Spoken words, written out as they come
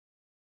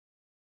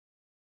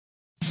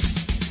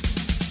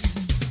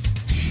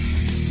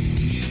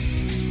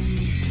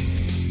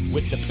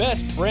With the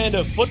best brand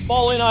of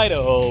football in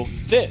Idaho,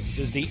 this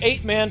is the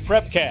 8-Man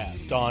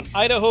Prepcast on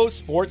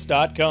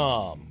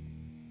idahosports.com.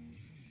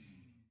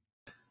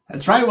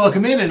 That's right.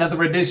 Welcome in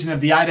another edition of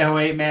the Idaho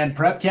 8-Man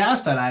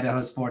Prepcast on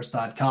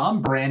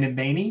idahosports.com. Brandon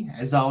Baney,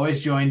 as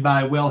always, joined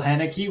by Will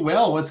Henneke.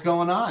 Will, what's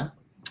going on?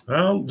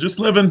 Well, just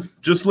living,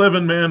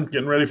 man.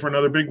 Getting ready for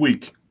another big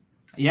week.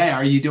 Yeah,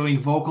 are you doing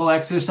vocal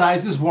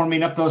exercises,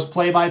 warming up those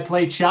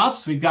play-by-play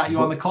chops? We've got you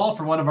on the call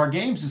for one of our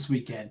games this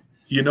weekend.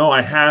 You know,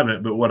 I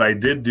haven't, but what I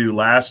did do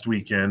last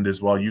weekend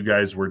is while you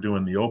guys were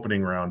doing the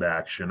opening round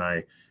action,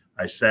 I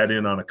sat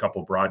in on a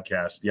couple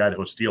broadcasts. The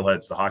Idaho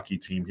Steelheads, the hockey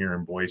team here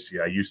in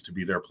Boise, I used to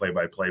be their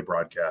play-by-play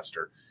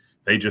broadcaster.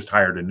 They just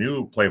hired a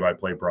new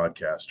play-by-play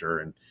broadcaster,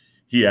 and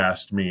he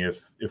asked me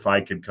if I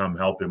could come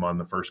help him on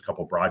the first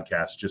couple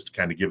broadcasts just to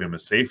kind of give him a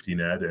safety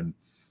net. And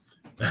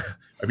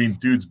I mean,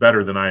 dude's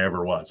better than I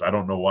ever was. I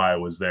don't know why I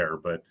was there,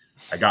 but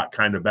I got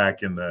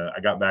back in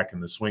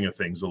the swing of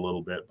things a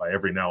little bit by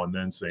every now and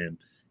then saying,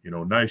 you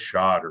know, nice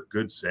shot or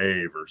good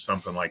save or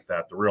something like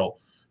that. The real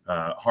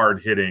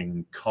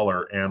hard-hitting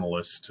color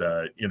analyst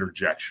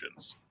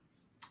interjections.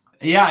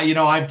 Yeah, you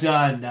know, I've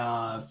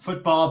done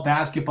football,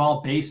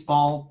 basketball,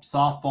 baseball,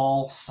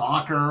 softball,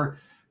 soccer,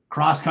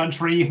 cross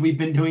country. We've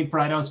been doing for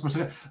Idaho Sports.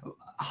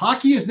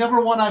 Hockey is never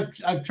one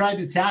I've tried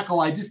to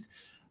tackle.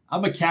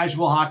 I'm a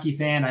casual hockey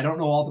fan. I don't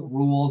know all the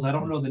rules. I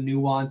don't know the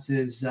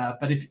nuances.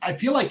 But I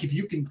feel like if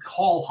you can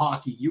call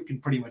hockey, you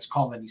can pretty much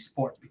call any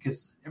sport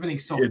because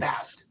everything's so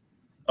fast.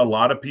 A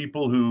lot of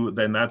people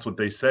then that's what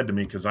they said to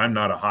me because I'm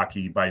not a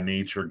hockey by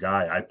nature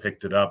guy. I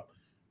picked it up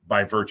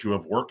by virtue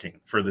of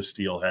working for the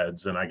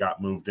Steelheads, and I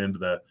got moved into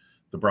the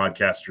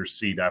broadcaster's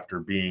seat after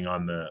being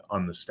on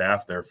the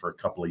staff there for a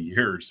couple of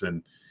years.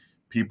 And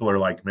people are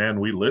like, man,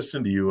 we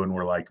listen to you. And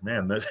we're like,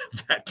 man,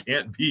 that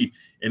can't be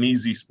an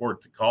easy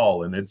sport to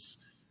call. And it's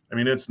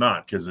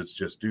not, because it's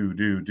just do.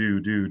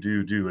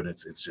 And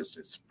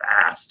it's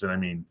fast. And I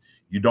mean,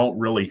 you don't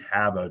really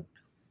have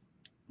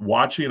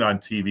watching it on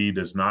TV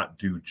does not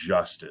do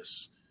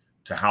justice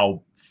to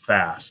how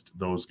fast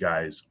those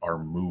guys are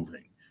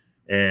moving.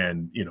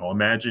 And, you know,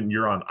 imagine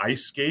you're on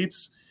ice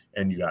skates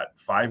and you got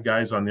 5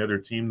 guys on the other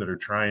team that are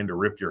trying to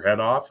rip your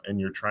head off, and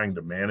you're trying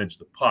to manage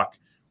the puck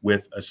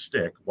with a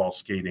stick while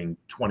skating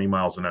 20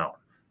 miles an hour.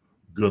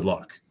 Good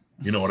luck.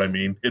 You know what I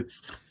mean?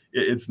 It's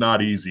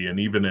not easy. And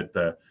even at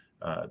the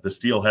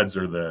Steelheads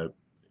are the,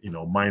 you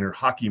know, minor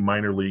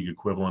league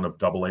equivalent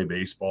of AA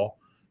baseball.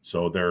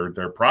 So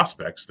they're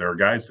prospects. They're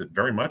guys that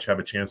very much have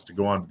a chance to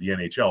go on to the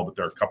NHL, but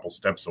they're a couple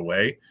steps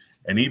away.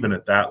 And even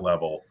at that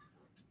level,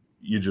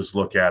 you just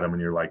look at them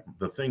and you're like,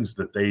 the things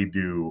that they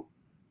do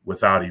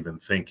without even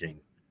thinking,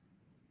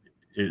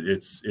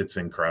 it's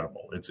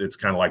incredible. It's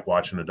kind of like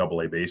watching a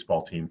AA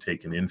baseball team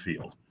take an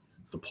infield.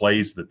 The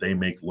plays that they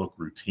make look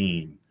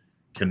routine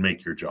can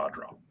make your jaw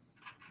drop.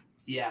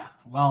 Yeah,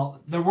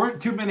 well, there weren't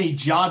too many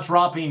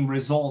jaw-dropping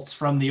results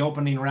from the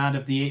opening round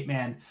of the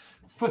 8-man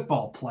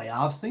football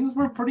playoffs. Things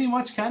were pretty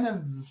much kind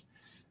of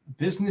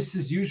business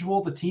as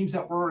usual. The teams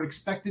that were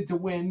expected to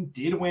win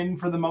did win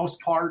for the most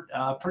part.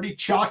 Pretty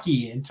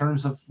chalky in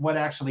terms of what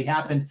actually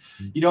happened.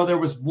 You know, there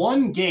was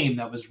one game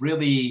that was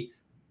really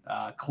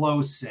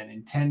close and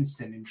intense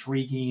and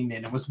intriguing,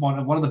 and it was one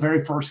of the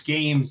very first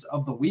games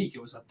of the week.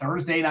 It was a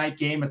Thursday night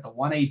game at the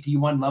 1A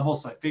D1 level,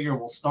 so I figure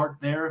we'll start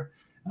there.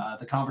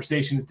 The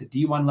conversation at the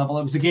D1 level.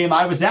 It was a game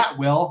I was at,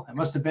 Will. It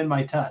must have been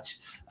my touch.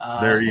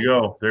 There you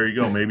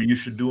go. Maybe you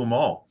should do them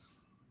all.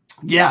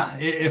 Yeah,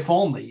 if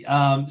only.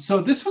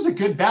 So this was a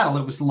good battle.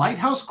 It was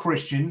Lighthouse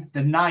Christian,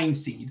 the 9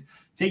 seed,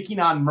 taking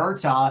on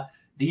Murtaugh,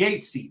 the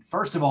 8 seed.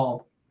 First of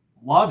all,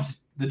 loved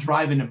the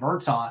drive into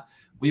Murtaugh.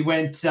 We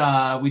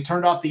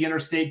turned off the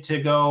interstate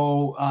to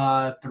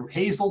go through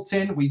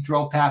Hazleton. We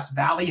drove past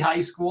Valley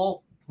High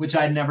School, which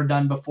I'd never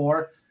done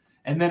before.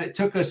 And then it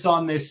took us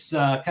on this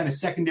kind of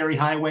secondary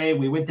highway.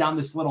 We went down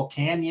this little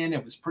canyon.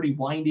 It was pretty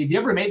windy. Have you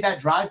ever made that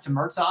drive to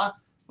Murtaugh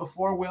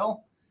before,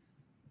 Will?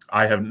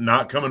 I have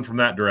not coming from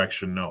that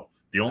direction, no.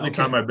 The only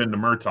time I've been to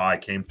Murtaugh, I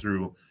came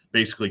through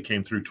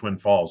Twin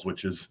Falls,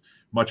 which is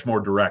much more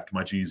direct,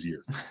 much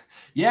easier.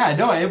 Yeah,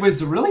 no, it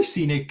was a really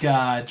scenic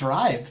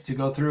drive to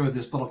go through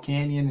this little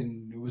canyon,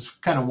 and it was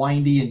kind of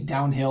windy and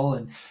downhill.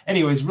 And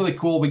anyways, really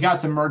cool. We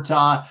got to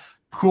Murtaugh,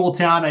 cool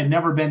town. I'd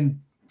never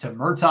been to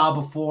Murtaugh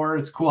before.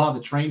 It's cool how the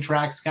train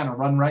tracks kind of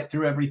run right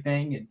through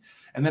everything.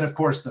 And then, of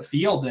course, the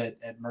field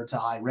at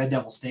Murtaugh, Red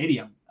Devil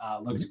Stadium,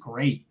 looks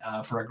great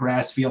for a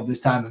grass field this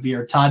time of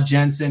year. Todd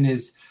Jensen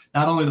is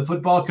not only the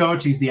football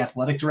coach, he's the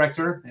athletic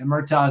director at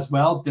Murtaugh as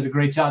well. Did a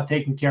great job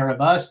taking care of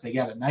us. They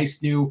got a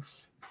nice new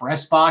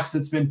press box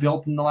that's been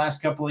built in the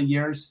last couple of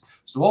years.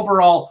 So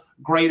overall,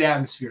 great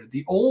atmosphere.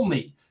 The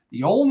only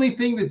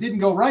thing that didn't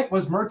go right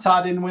was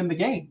Murtaugh didn't win the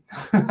game.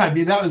 I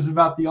mean, that was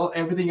about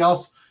everything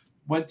else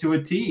went to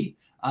a T.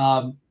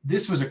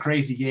 This was a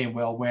crazy game,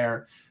 Will,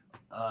 where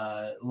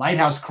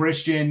Lighthouse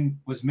Christian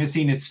was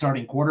missing its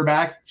starting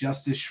quarterback,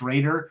 Justice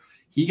Schrader.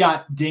 He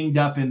got dinged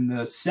up in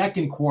the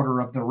second quarter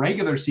of the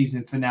regular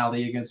season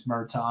finale against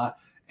Murtaugh,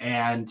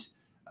 and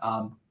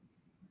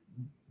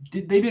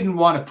they didn't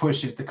want to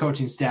push it. The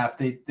coaching staff,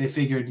 they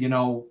figured,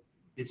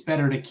 it's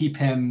better to keep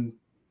him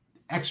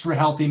extra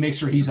healthy, make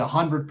sure he's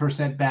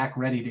 100% back,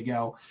 ready to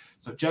go.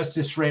 So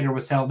Justice Schrader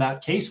was held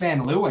out. Case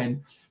Van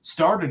Leeuwen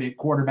started at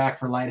quarterback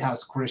for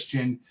Lighthouse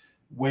Christian,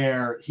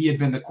 where he had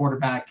been the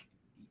quarterback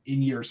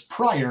in years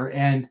prior.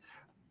 And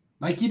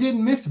like, he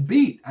didn't miss a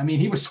beat. I mean,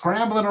 he was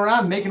scrambling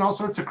around, making all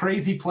sorts of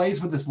crazy plays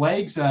with his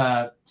legs.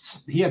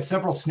 He had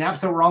several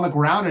snaps that were on the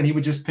ground, and he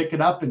would just pick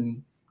it up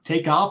and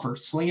take off or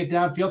sling it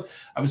downfield.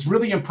 I was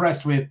really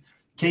impressed with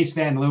Case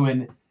Van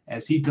Leeuwen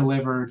as he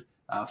delivered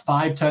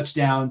 5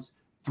 touchdowns,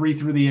 3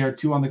 through the air,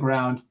 2 on the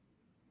ground.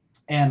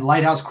 And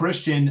Lighthouse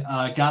Christian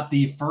got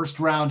the first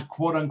round,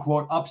 quote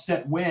unquote,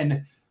 upset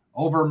win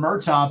over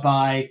Murtaugh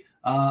by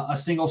a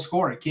single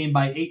score. It came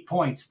by 8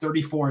 points,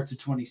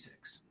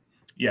 34-26.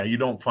 Yeah, you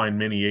don't find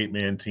many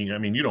 8-man teams. I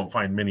mean, you don't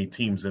find many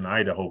teams in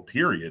Idaho,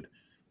 period,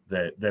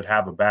 that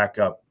have a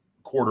backup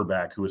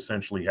quarterback who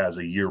essentially has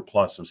a year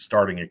plus of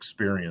starting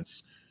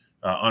experience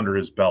under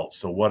his belt.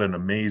 So what an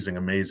amazing,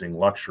 amazing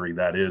luxury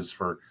that is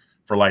for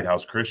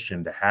Lighthouse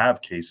Christian to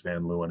have Case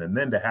Van Leeuwen, and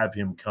then to have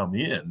him come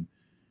in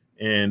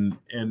and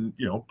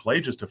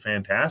play just a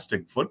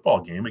fantastic football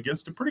game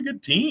against a pretty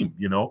good team,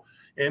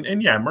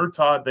 And yeah,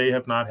 Murtaugh, they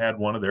have not had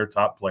one of their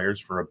top players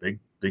for a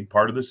big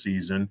part of the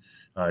season.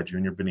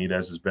 Junior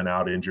Benitez has been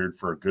out injured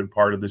for a good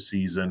part of the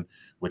season,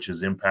 which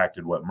has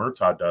impacted what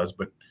Murtaugh does.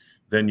 But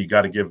then you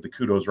got to give the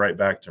kudos right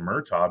back to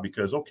Murtaugh,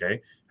 because, okay,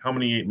 how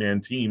many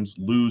 8-man teams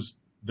lose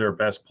their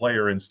best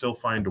player and still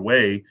find a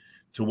way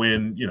to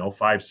win,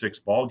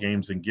 5-6 ball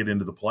games and get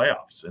into the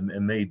playoffs?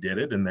 And they did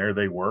it, and there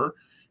they were.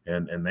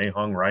 And they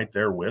hung right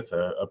there with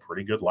a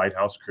pretty good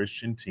Lighthouse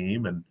Christian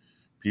team. And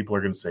people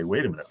are going to say,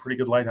 wait a minute, pretty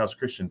good Lighthouse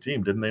Christian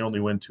team. Didn't they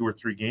only win 2 or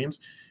 3 games?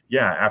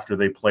 Yeah, after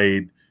they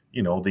played,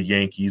 the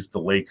Yankees,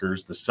 the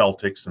Lakers, the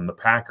Celtics, and the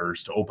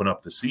Packers to open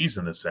up the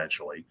season,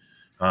 essentially.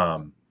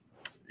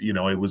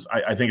 It was,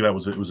 I think it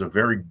was a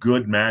very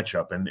good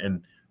matchup.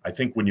 And I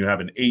think when you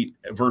have an 8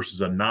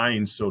 versus a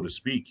 9, so to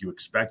speak, you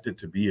expect it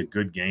to be a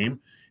good game.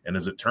 And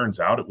as it turns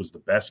out, it was the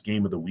best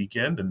game of the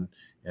weekend,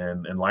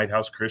 and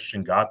Lighthouse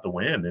Christian got the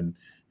win. And,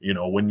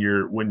 when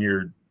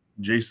you're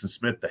Jason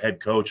Smith, the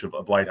head coach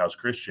of Lighthouse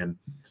Christian,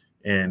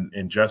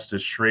 and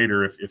Justice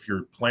Schrader, if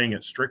you're playing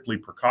it strictly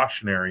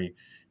precautionary,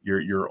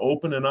 you're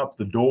opening up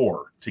the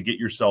door to get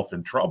yourself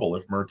in trouble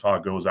if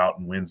Murtaugh goes out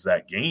and wins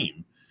that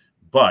game.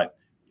 But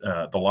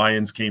the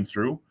Lions came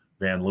through.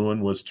 Van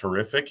Leeuwen was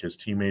terrific. His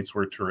teammates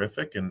were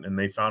terrific, and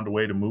they found a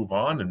way to move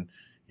on. And,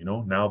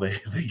 now they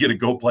get to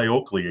go play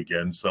Oakley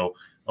again. So,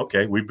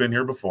 okay, we've been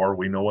here before.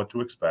 We know what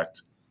to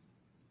expect.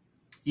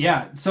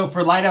 Yeah, so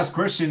for Lighthouse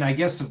Christian, I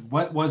guess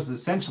what was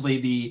essentially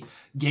the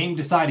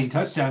game-deciding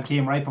touchdown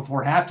came right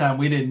before halftime.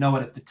 We didn't know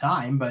it at the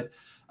time, but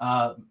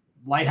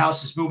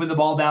Lighthouse is moving the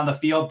ball down the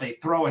field. They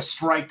throw a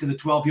strike to the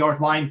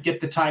 12-yard line,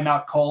 get the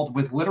timeout called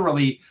with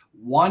literally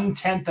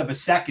 1/10 of a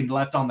second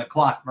left on the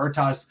clock.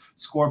 Murtaugh's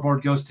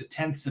scoreboard goes to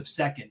tenths of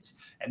seconds,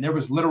 and there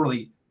was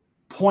literally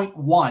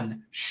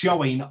 0.1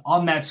 showing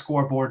on that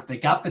scoreboard. They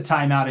got the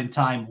timeout in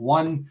time,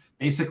 one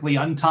basically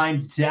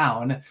untimed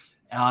down,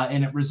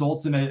 and it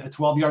results in a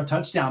 12-yard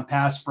touchdown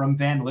pass from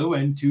Van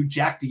Leeuwen to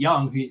Jack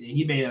DeYoung.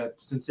 He made a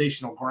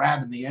sensational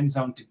grab in the end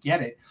zone to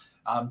get it.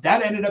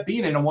 That ended up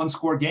being in a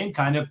 1-score game,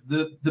 kind of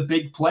the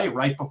big play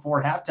right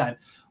before halftime.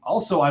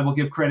 Also, I will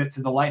give credit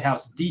to the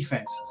Lighthouse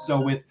defense.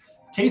 So with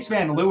Case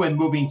Van Leeuwen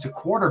moving to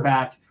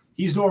quarterback,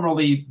 he's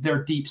normally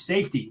their deep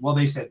safety. Well,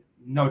 they said,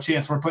 no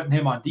chance we're putting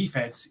him on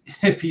defense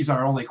if he's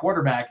our only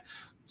quarterback.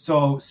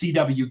 So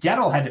C.W.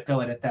 Gettle had to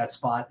fill it at that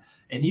spot,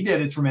 and he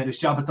did a tremendous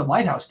job. But the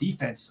Lighthouse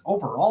defense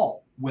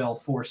overall, Will,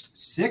 forced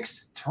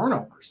 6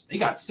 turnovers. They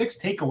got 6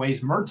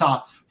 takeaways.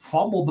 Murtaugh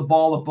fumbled the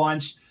ball a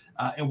bunch.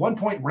 At one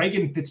point,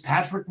 Reagan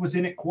Fitzpatrick was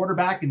in at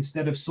quarterback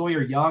instead of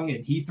Sawyer Young,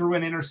 and he threw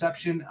an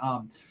interception.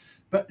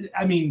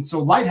 So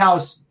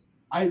Lighthouse,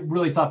 I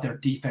really thought their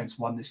defense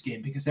won this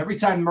game, because every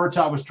time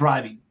Murtaugh was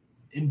driving,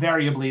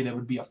 invariably there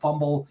would be a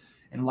fumble,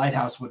 and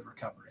Lighthouse would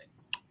recover it.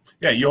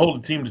 Yeah, you hold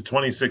a team to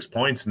 26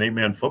 points in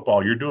 8-man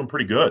football, you're doing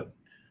pretty good.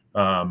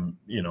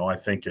 I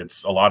think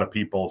it's a lot of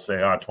people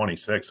say,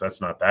 26,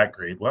 that's not that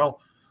great.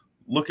 Well,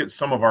 look at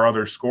some of our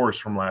other scores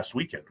from last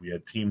weekend. We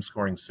had teams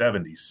scoring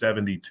 70,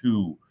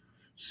 72,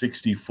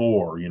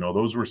 64.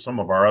 Those were some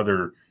of our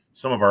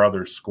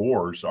other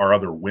scores, our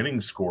other winning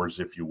scores,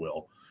 if you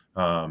will.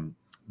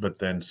 But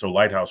then, so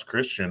Lighthouse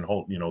Christian,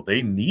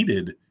 they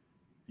needed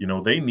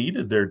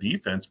their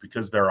defense,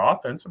 because their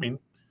offense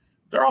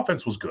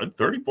was good.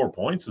 34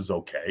 points is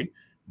okay,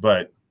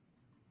 but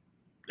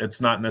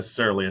it's not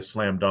necessarily a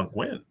slam dunk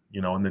win,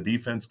 and the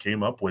defense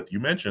came up with, you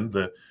mentioned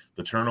the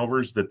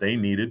turnovers that they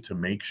needed to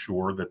make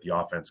sure that the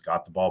offense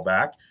got the ball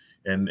back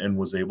and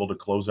was able to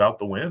close out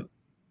the win.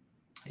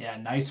 Yeah,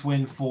 nice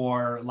win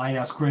for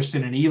Lighthouse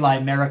Christian, and Eli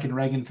Merrick and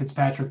Reagan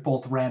Fitzpatrick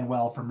both ran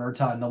well for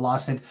Murtaugh in the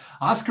loss. And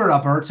Oscar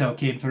Alberto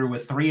came through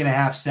with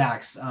 3.5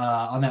 sacks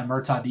on that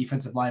Murtaugh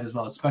defensive line as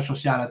well. A special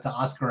shout out to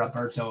Oscar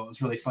Alberto. It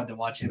was really fun to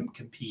watch him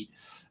compete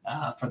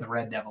for the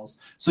Red Devils.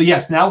 So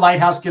yes, now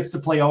Lighthouse gets to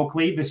play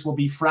Oakley. This will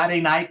be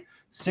Friday night,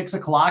 6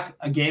 o'clock,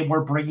 a game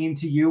we're bringing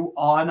to you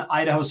on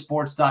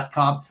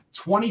idahosports.com.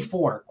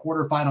 24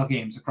 quarterfinal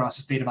games across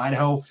the state of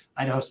Idaho.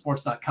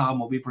 idahosports.com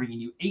will be bringing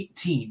you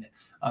 18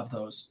 of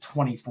those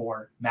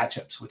 24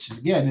 matchups, which is,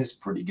 again, is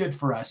pretty good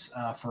for us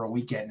for a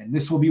weekend. And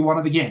this will be one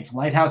of the games.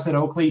 Lighthouse at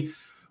Oakley.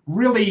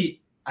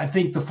 Really, I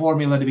think the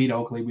formula to beat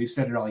Oakley, we've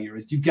said it all year,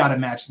 is you've got to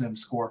match them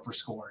score for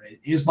score.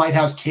 Is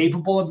Lighthouse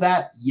capable of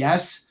that?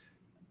 Yes.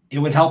 It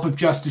would help if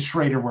Justice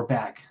Schrader were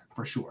back,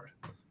 for sure.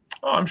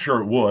 Oh, I'm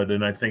sure it would.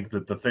 And I think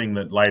that the thing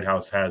that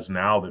Lighthouse has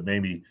now that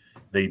maybe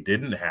they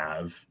didn't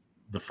have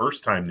the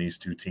first time these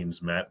two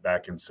teams met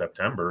back in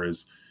September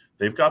is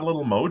they've got a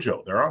little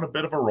mojo. They're on a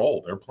bit of a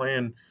roll. They're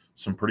playing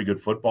some pretty good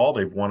football.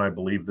 They've won, I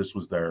believe this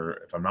was their,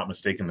 if I'm not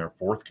mistaken, their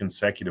fourth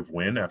consecutive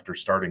win after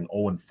starting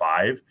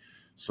 0-5.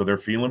 So they're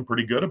feeling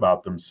pretty good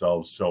about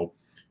themselves. So,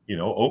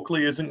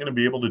 Oakley isn't going to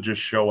be able to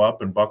just show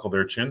up and buckle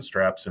their chin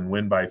straps and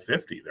win by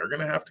 50. They're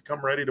going to have to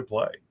come ready to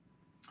play.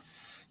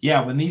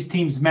 Yeah, when these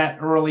teams met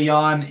early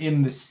on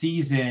in the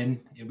season,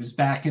 it was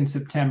back in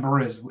September,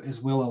 as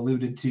Will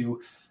alluded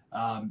to.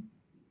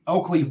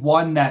 Oakley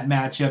won that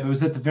matchup. It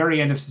was at the very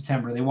end of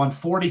September. They won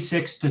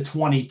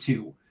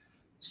 46-22.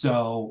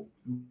 So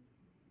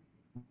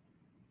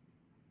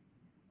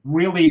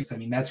really,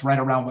 that's right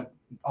around what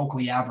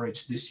Oakley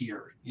averaged this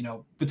year,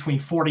 between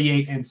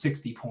 48 and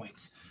 60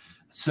 points.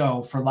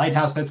 So for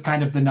Lighthouse, that's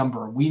kind of the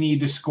number. We need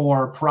to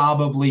score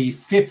probably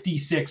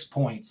 56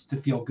 points to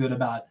feel good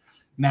about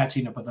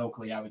matching up with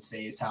Oakley, I would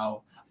say, is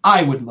how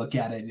I would look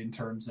at it in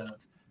terms of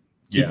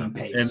keeping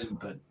pace.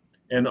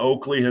 And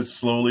Oakley has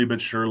slowly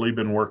but surely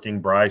been working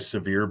Bryce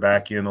Sevier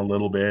back in a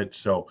little bit.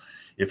 So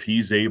if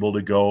he's able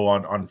to go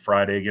on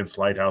Friday against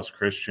Lighthouse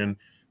Christian,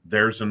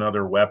 there's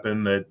another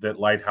weapon that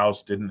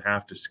Lighthouse didn't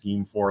have to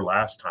scheme for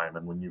last time.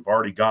 And when you've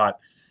already got,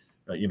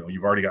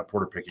 you've already got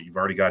Porter Pickett, you've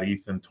already got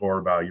Ethan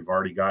Torbow, you've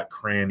already got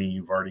Cranny,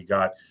 you've already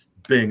got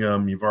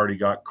Bingham, you've already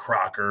got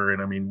Crocker.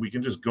 And we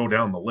can just go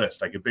down the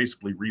list. I could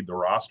basically read the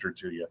roster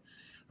to you.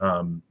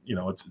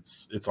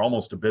 It's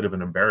almost a bit of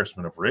an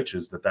embarrassment of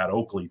riches that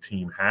Oakley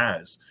team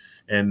has.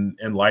 And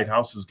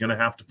Lighthouse is going to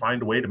have to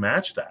find a way to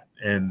match that.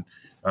 And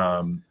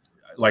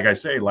like I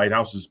say,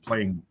 Lighthouse is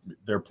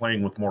they're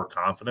playing with more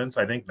confidence,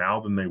 I think, now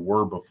than they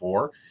were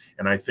before.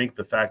 And I think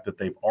the fact that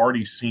they've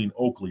already seen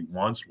Oakley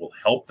once will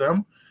help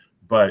them.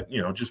 But,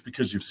 just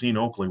because you've seen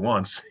Oakley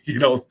once,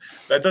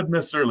 that doesn't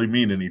necessarily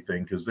mean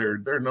anything, because they're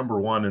number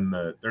one in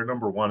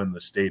the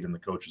state in the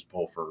coaches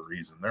poll for a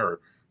reason. They're a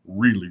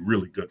really,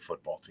 really good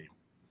football team.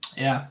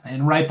 Yeah,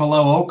 and right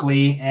below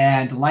Oakley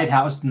and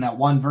Lighthouse in that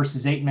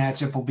 1-8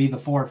 matchup will be the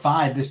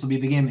 4-5. This will be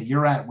the game that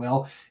you're at,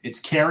 Will. It's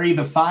Cary,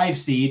 the 5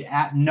 seed,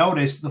 at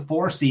Notice, the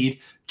 4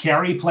 seed.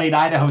 Cary played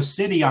Idaho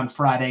City on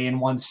Friday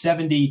and won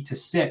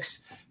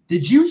 70-6.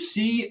 Did you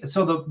see?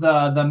 So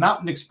the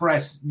Mountain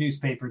Express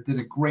newspaper did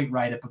a great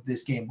write-up of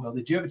this game, Will.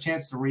 Did you have a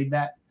chance to read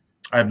that?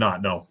 I have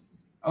not, no.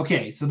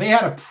 Okay, so they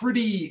had a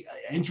pretty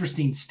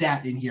interesting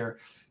stat in here.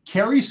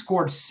 Cary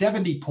scored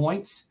 70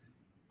 points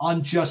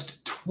on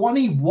just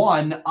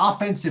 21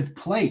 offensive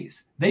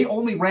plays. They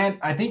only ran,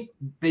 I think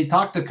they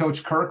talked to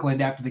Coach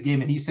Kirkland after the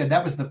game, and he said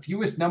that was the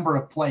fewest number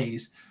of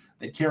plays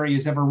that Cary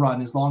has ever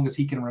run as long as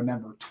he can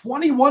remember.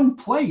 21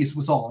 plays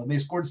was all, and they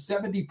scored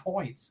 70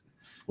 points.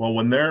 Well,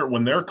 when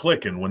they're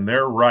clicking, when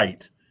they're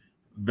right,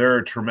 they're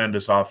a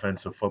tremendous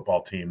offensive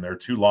football team. Their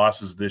 2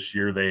 losses this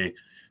year, they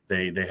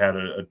had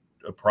a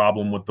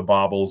problem with the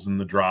bobbles and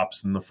the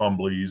drops and the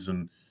fumblies,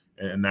 and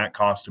that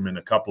cost them in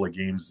a couple of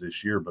games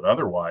this year. But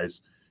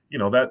otherwise,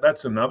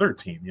 that's another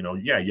team.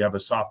 You have a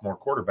sophomore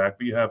quarterback,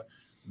 but you have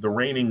the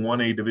reigning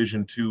 1A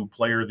Division II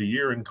Player of the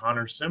Year in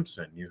Connor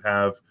Simpson. You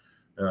have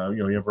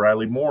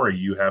Riley Morey.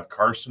 You have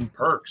Carson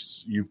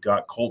Perks. You've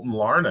got Colton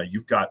Larna.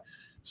 You've got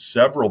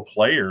several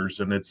players,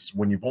 and it's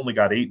when you've only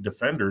got 8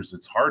 defenders,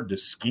 it's hard to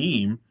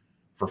scheme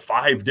for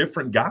 5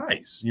 different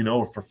guys,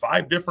 for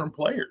 5 different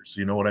players.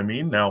 You know what I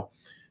mean? Now,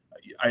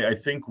 I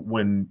think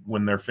when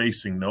they're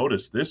facing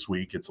Notice this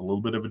week, it's a little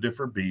bit of a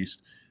different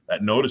beast.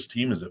 That Notice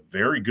team is a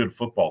very good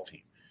football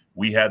team.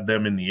 We had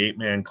them in the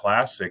 8-man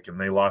classic, and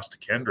they lost to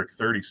Kendrick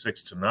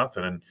 36-0.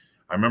 And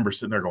I remember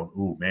sitting there going,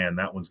 "Ooh, man,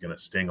 that one's going to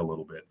sting a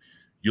little bit."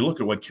 You look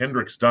at what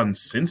Kendrick's done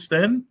since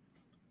then,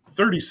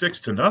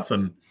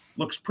 36-0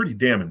 looks pretty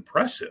damn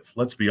impressive.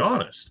 Let's be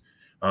honest.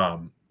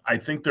 I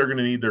think they're going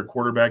to need their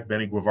quarterback,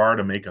 Benny Guevara,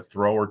 to make a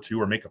throw or two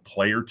or make a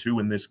play or two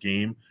in this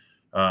game.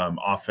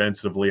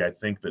 Offensively, I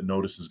think that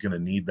Notice is going to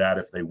need that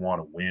if they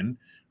want to win.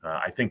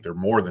 I think they're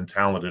more than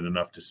talented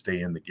enough to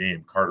stay in the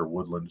game. Carter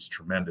Woodland is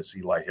tremendous.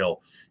 Eli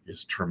Hill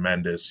is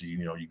tremendous.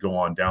 You go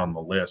on down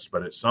the list.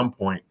 But at some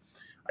point,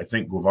 I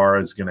think Guevara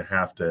is going to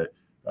have to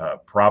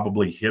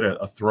probably hit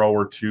a throw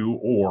or two,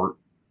 or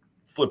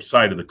flip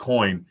side of the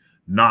coin,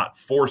 not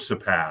force a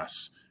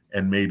pass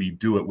and maybe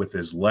do it with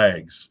his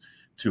legs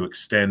to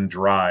extend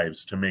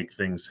drives to make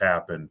things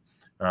happen.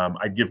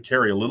 I'd give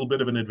Cary a little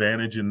bit of an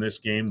advantage in this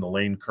game, the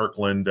Lane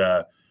Kirkland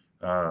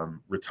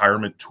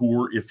retirement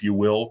tour, if you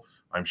will.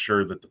 I'm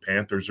sure that the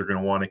Panthers are going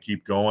to want to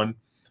keep going.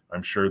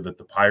 I'm sure that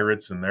the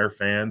Pirates and their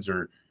fans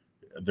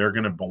they're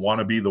going to want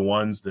to be the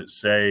ones that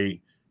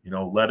say,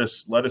 let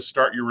us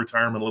start your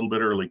retirement a little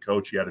bit early,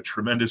 coach. You had a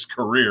tremendous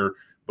career,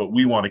 but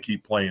we want to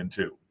keep playing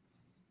too.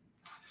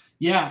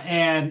 Yeah,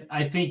 and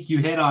I think you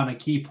hit on a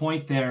key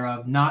point there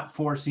of not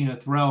forcing a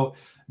throw.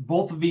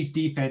 Both of these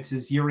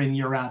defenses, year in,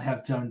 year out,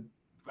 have done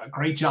a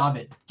great job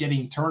at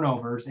getting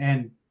turnovers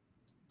and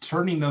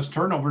turning those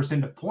turnovers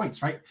into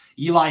points, right?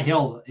 Eli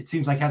Hill, it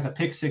seems like, has a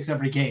pick six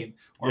every game.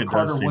 Or it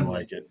Carter does seem Woodley.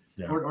 like it.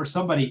 Yeah. Or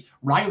somebody.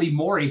 Riley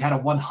Morey had a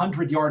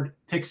 100-yard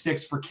pick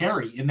six for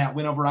Carey in that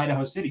win over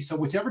Idaho City. So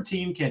whichever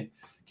team can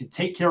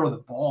take care of the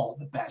ball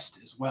the best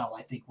as well,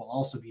 I think will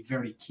also be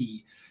very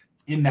key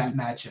in that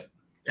matchup.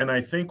 And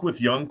I think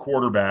with young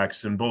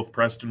quarterbacks, and both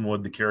Preston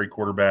Wood, the Carey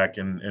quarterback,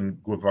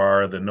 and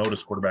Guevara, the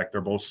Notice quarterback, they're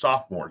both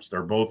sophomores.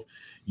 They're both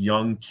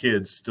young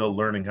kids still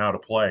learning how to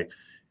play.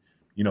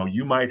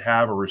 You might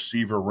have a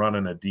receiver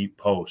running a deep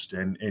post,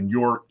 and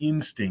your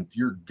instinct,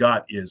 your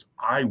gut is,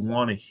 I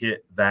want to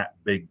hit that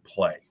big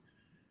play.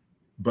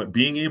 But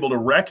being able to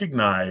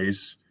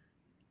recognize,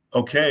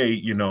 okay,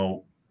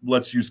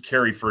 let's use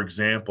Carey, for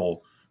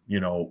example.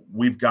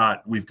 We've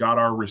got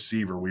our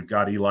receiver, we've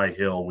got Eli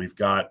Hill, we've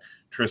got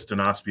Tristan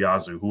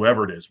Aspiazu,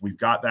 whoever it is. We've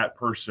got that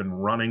person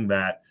running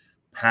that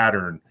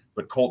pattern,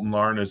 but Colton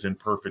Larna's in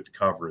perfect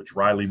coverage.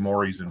 Riley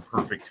Morey's in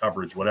perfect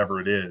coverage, whatever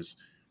it is.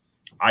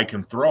 I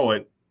can throw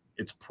it.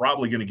 It's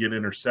probably going to get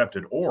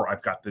intercepted. Or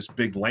I've got this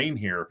big lane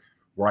here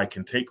where I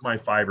can take my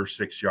 5 or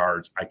 6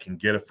 yards. I can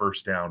get a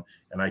first down,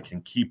 and I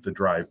can keep the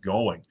drive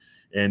going.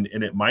 And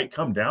it might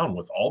come down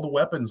with all the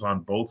weapons on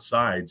both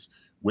sides,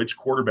 which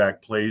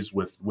quarterback plays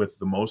with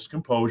the most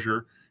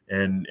composure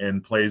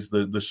and plays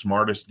the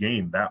smartest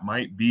game. That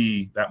might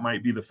be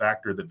the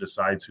factor that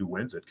decides who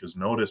wins it. Because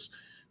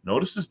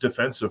Notice's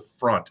defensive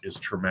front is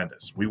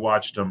tremendous. We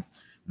watched them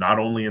not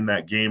only in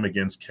that game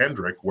against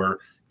Kendrick, where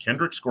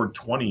Kendrick scored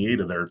 28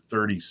 of their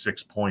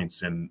 36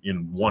 points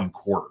in one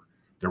quarter.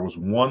 There was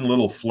one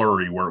little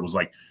flurry where it was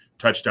like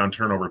touchdown,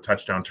 turnover,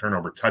 touchdown,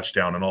 turnover,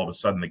 touchdown, and all of a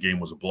sudden the game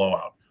was a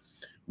blowout.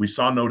 We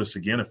saw Notice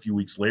again a few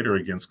weeks later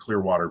against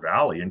Clearwater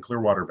Valley, and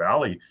Clearwater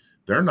Valley,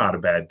 they're not a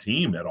bad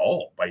team at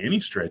all by any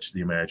stretch of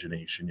the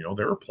imagination.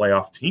 They're a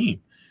playoff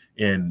team.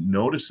 And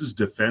Notice's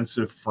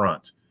defensive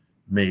front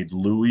made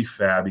Louis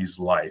Fabi's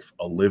life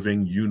a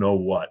living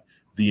you-know-what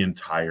the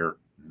entire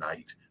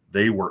night.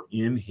 They were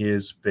in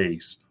his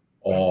face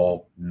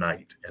all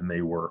night. And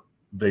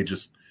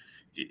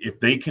if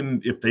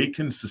they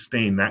can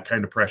sustain that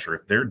kind of pressure,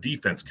 if their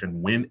defense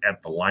can win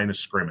at the line of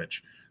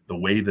scrimmage the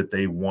way that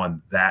they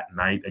won that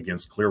night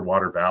against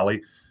Clearwater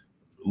Valley,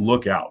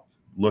 look out,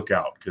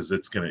 because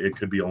it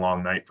could be a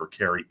long night for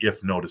Carey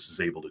if Notice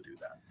is able to do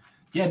that.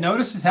 Yeah,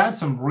 Notice has had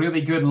some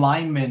really good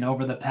linemen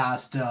over the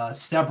past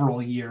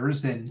several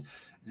years, and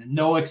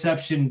no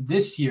exception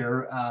this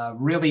year.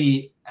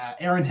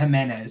 Aaron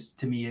Jimenez,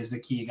 to me, is the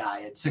key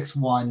guy at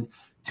 6'1",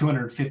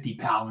 250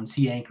 pounds.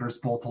 He anchors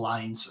both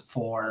lines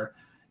for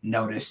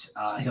Notice.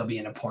 He'll be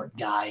an important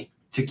guy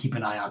to keep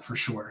an eye on for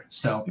sure.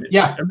 So,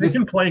 yeah. And they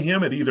can play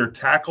him at either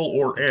tackle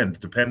or end,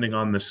 depending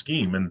on the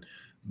scheme. And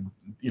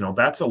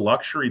that's a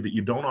luxury that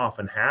you don't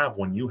often have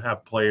when you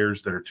have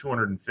players that are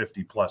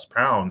 250 plus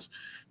pounds.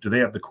 Do they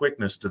have the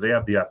quickness? Do they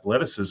have the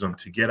athleticism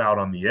to get out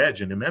on the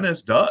edge? And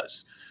Jimenez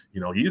does.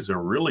 He's a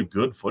really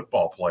good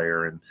football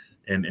player,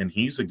 and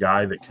he's a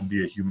guy that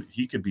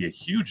he could be a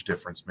huge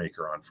difference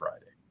maker on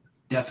Friday.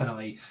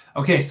 Definitely.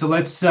 Okay, so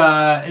let's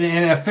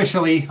and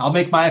officially, I'll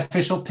make my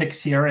official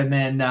picks here, and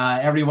then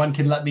everyone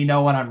can let me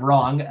know when I'm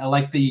wrong,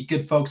 like the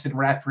good folks in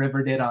Raft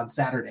River did on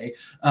Saturday.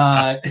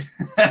 I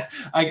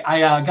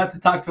got to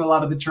talk to a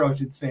lot of the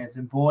Trojans fans,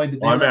 and boy,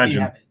 did they let me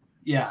have it.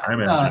 Yeah. I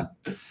imagine.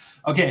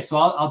 Okay, so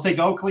I'll take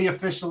Oakley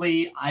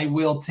officially. I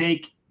will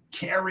take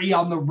Carey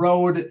on the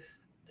road.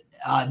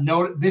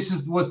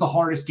 This was the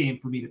hardest game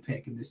for me to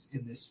pick in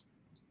this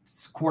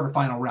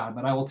quarterfinal round,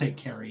 but I will take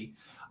Carey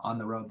on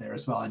the road there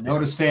as well. And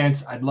Notice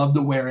fans, I'd love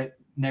to wear it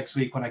next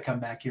week when I come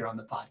back here on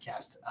the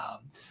podcast.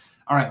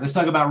 All right, let's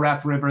talk about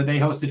Raft River. They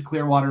hosted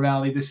Clearwater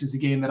Valley. This is a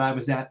game that I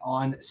was at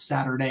on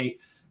Saturday,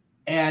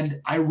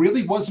 and I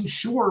really wasn't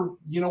sure,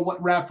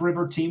 what Raft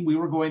River team we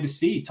were going to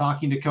see.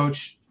 Talking to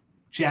Coach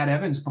Chad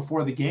Evans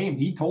before the game,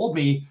 he told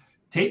me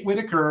Tate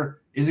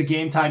Whitaker is a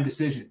game time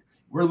decision.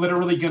 We're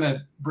literally going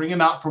to bring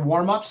him out for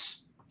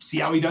warmups, see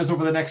how he does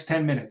over the next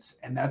 10 minutes,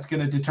 and that's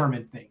going to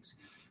determine things.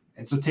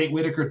 And so Tate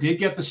Whitaker did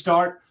get the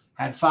start,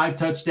 had 5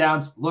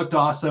 touchdowns, looked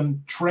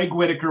awesome. Treg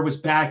Whitaker was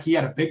back. He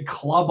had a big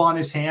club on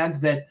his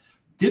hand that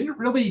didn't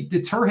really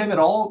deter him at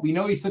all. We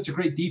know he's such a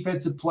great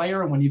defensive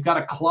player, and when you've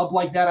got a club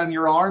like that on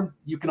your arm,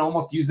 you can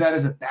almost use that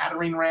as a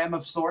battering ram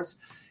of sorts.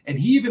 And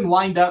he even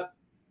lined up,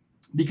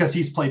 because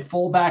he's played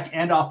fullback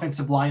and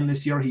offensive line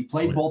this year. He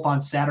played both on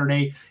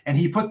Saturday, and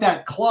he put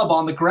that club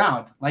on the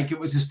ground like it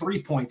was his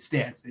 3-point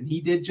stance, and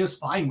he did just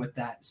fine with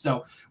that.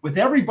 So with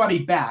everybody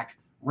back,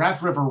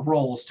 Raft River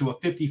rolls to a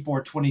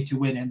 54-22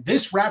 win. And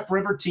this Raft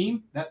River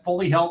team, that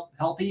fully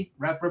healthy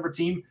Raft River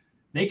team,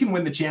 they can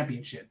win the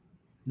championship.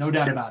 No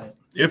doubt about it.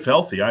 If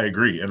healthy, I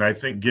agree. And I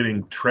think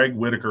getting Treg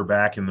Whitaker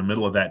back in the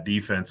middle of that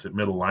defense at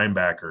middle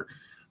linebacker,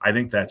 I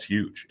think that's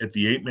huge. At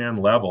the 8-man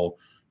level,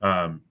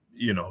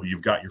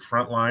 you've got your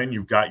front line,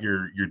 you've got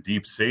your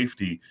deep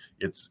safety.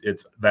 It's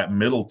that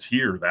middle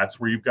tier. That's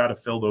where you've got to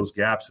fill those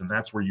gaps, and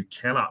that's where you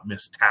cannot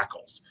miss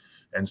tackles.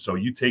 And so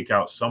you take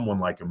out someone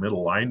like a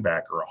middle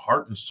linebacker, a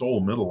heart and soul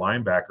middle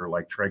linebacker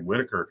like Treg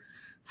Whitaker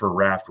for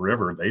Raft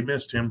River. They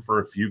missed him for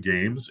a few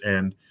games,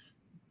 and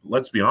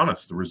let's be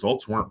honest, the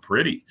results weren't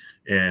pretty.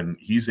 And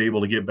he's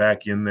able to get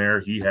back in there.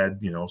 He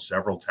had,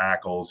 several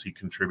tackles. He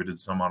contributed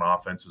some on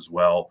offense as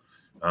well.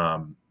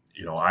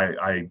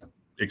 I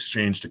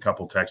exchanged a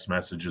couple text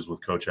messages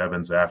with Coach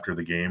Evans after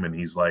the game, and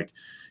he's like,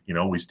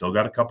 we still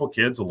got a couple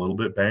kids a little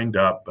bit banged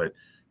up, but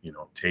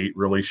Tate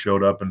really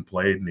showed up and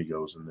played. And he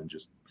goes, and then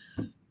just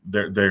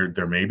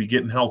they're maybe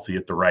getting healthy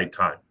at the right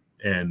time,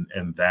 and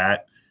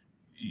that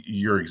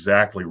you're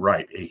exactly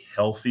right. A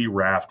healthy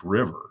Raft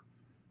River.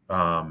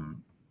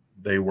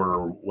 They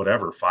were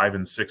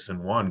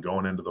 5-6-1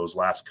 going into those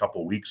last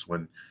couple weeks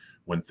when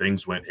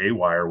things went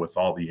haywire with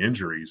all the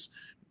injuries.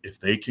 If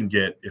they can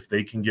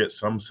get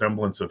some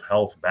semblance of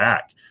health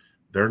back,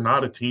 they're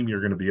not a team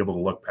you're going to be able to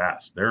look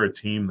past. They're a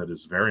team that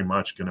is very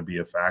much going to be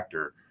a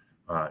factor,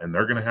 and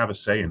they're going to have a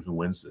say in who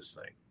wins this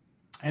thing.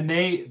 And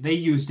they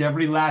used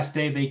every last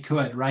day they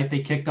could, right?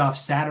 They kicked off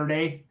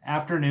Saturday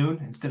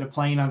afternoon instead of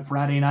playing on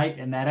Friday night,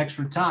 and that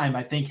extra time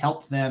I think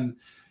helped them,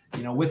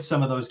 with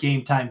some of those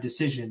game time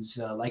decisions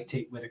like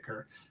Tate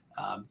Whitaker.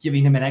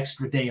 Giving him an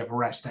extra day of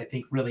rest, I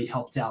think, really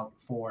helped out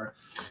for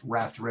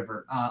Raft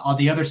River. On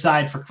the other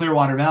side, for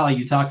Clearwater Valley,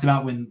 you talked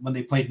about when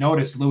they played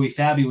Notice, Louis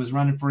Fabi was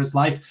running for his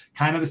life.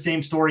 Kind of the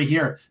same story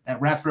here.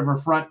 At Raft River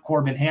front,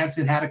 Corbin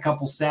Hansen had a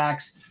couple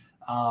sacks.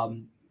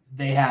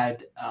 They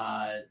had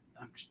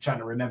I'm trying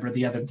to remember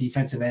the other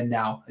defensive end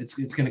now. It's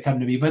going to come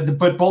to me.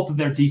 But both of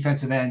their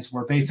defensive ends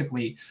were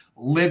basically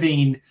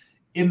living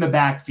in the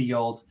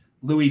backfield.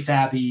 Louis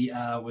Fabi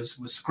was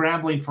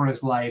scrambling for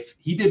his life.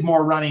 He did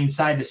more running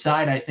side to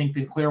side, I think,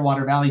 than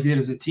Clearwater Valley did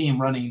as a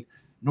team running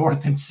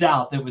north and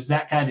south. It was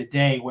that kind of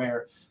day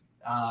where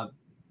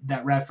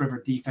that Raft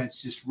River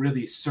defense just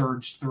really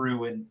surged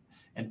through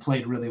and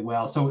played really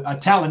well. So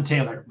Talon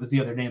Taylor was the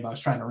other name I was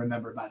trying to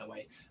remember, by the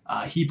way.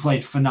 He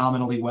played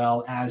phenomenally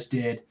well, as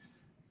did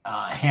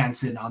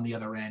Hansen on the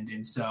other end.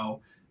 And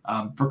so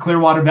for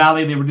Clearwater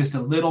Valley, they were just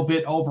a little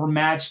bit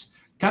overmatched.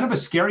 Kind of a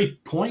scary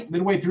point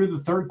midway through the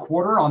third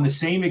quarter on the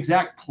same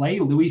exact play.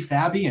 Louis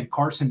Fabi and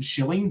Carson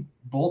Schilling,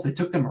 both, it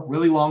took them a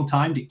really long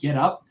time to get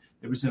up.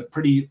 There was a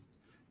pretty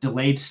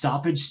delayed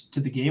stoppage to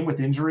the game with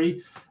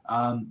injury.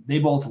 They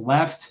both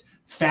left.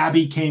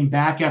 Fabi came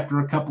back after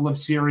a couple of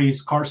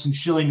series. Carson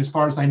Schilling, as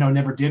far as I know,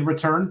 never did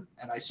return,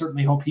 and I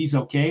certainly hope he's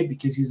okay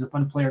because he's a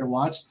fun player to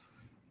watch.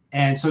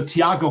 And so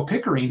Tiago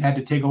Pickering had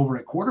to take over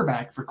at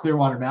quarterback for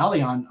Clearwater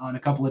Valley on a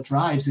couple of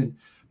drives. And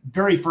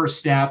very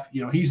first snap,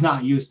 he's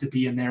not used to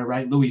being there,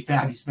 right? Louis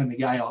Fabi's been the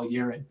guy all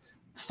year and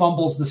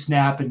fumbles the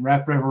snap, and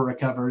Raft River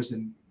recovers.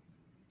 And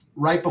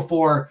right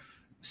before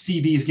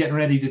CB is getting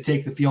ready to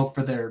take the field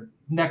for their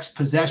next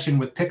possession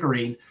with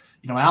Pickering,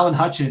 Alan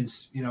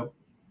Hutchins,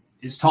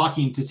 is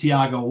talking to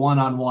Tiago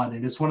one-on-one.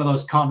 And it's one of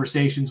those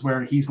conversations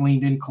where he's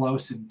leaned in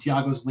close and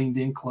Tiago's leaned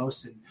in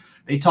close, and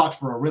they talked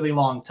for a really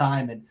long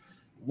time. And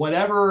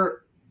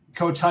whatever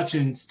Coach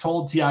Hutchins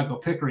told Tiago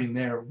Pickering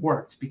there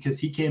worked, because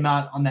he came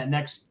out on that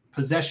next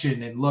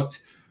possession and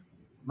looked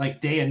like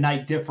day and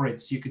night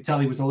difference. You could tell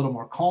he was a little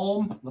more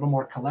calm, a little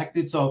more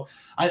collected. So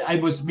I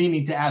was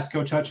meaning to ask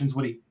Coach Hutchins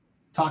what he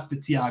talked to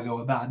Tiago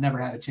about. Never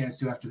had a chance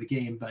to after the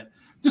game, but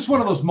just one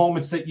of those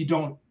moments that you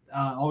don't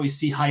always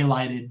see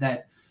highlighted,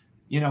 that,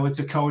 it's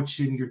a coach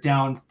and you're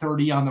down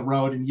 30 on the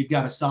road and you've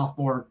got a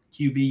sophomore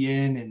QB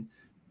in and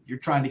you're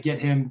trying to get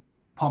him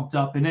pumped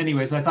up. And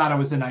anyways, I thought it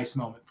was a nice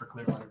moment for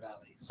Clearwater Valley.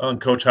 So.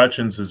 And Coach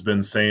Hutchins has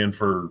been saying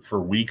for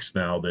weeks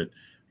now that,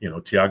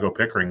 Tiago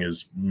Pickering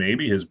is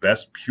maybe his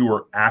best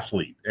pure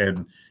athlete.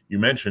 And you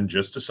mentioned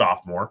just a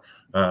sophomore,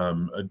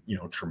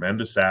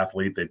 tremendous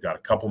athlete. They've got a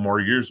couple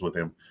more years with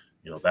him.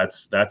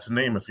 That's a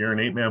name. If you're an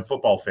 8-man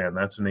football fan,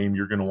 that's a name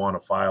you're going to want to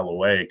file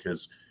away,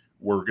 because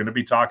we're going to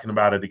be talking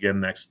about it again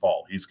next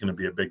fall. He's going to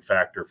be a big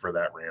factor for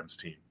that Rams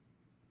team.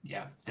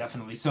 Yeah,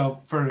 definitely.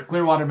 So for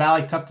Clearwater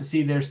Valley, tough to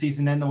see their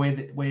season end the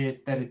way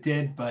that it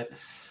did, but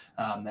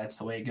that's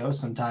the way it goes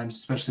sometimes,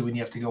 especially when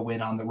you have to go win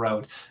on the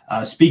road.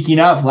 Speaking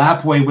of,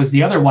 Lapwai was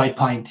the other White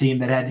Pine team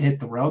that had to hit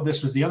the road.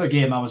 This was the other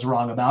game I was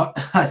wrong about.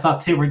 I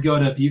thought they would go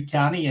to Butte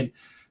County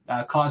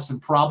and cause some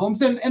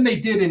problems, and they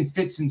did in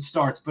fits and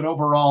starts, but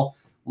overall,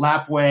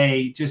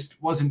 Lapwai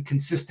just wasn't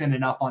consistent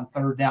enough on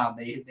third down.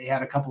 They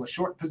had a couple of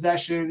short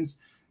possessions.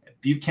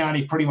 Butte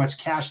County pretty much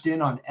cashed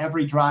in on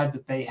every drive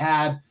that they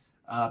had.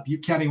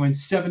 Butte County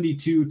wins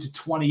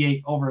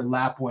 72-28 over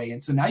Lapwai.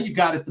 And so now you've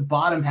got at the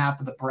bottom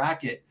half of the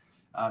bracket,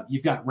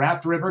 you've got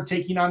Raft River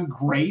taking on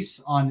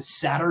Grace on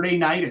Saturday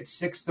night at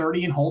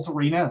 6:30 in Holt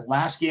Arena,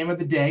 last game of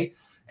the day.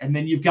 And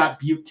then you've got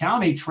Butte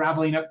County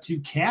traveling up to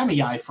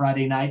Kamei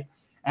Friday night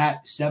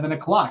at 7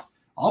 o'clock.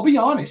 I'll be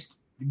honest,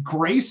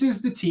 Grace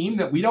is the team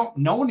that we don't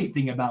know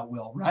anything about,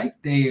 Will, right?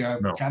 They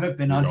have kind of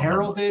been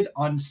unheralded,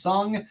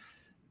 unsung.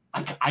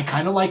 I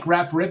kind of like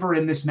Raft River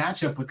in this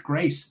matchup with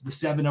Grace, the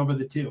 7 over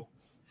the 2.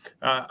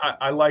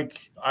 I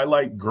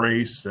like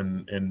Grace,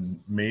 and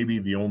maybe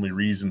the only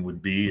reason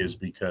would be is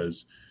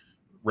because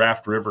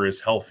Raft River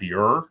is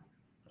healthier.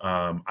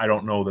 I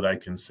don't know that I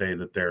can say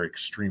that they're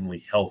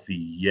extremely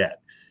healthy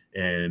yet.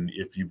 And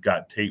if you've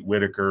got Tate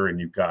Whitaker and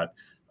you've got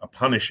a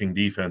punishing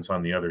defense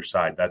on the other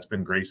side, that's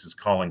been Grace's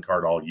calling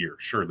card all year.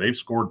 Sure, they've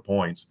scored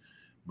points,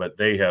 but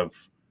they've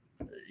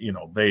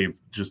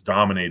just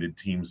dominated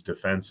teams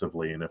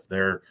defensively. And if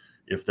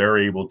they're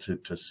able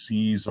to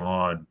seize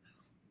on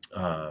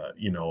a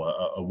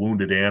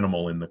wounded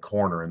animal in the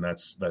corner, and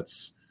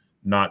that's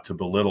not to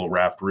belittle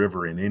Raft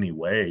River in any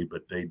way,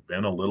 but they've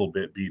been a little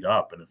bit beat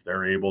up. And if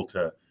they're able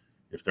to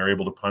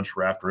punch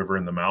Raft River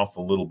in the mouth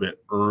a little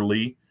bit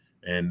early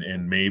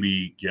and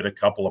maybe get a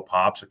couple of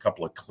pops, a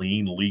couple of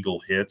clean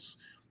legal hits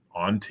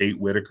on Tate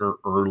Whitaker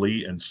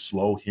early and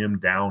slow him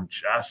down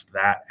just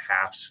that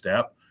half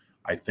step,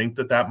 I think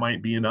that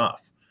might be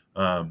enough.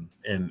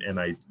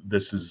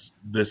 This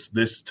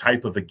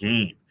type of a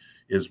game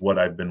is what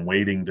I've been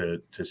waiting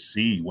to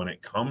see when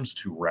it comes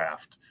to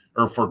Raft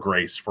or for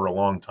Grace for a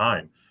long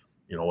time.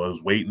 I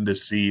was waiting to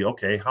see,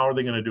 okay, how are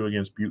they going to do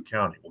against Butte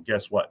County? Well,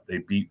 guess what? They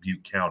beat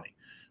Butte County.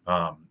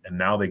 And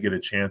now they get a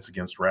chance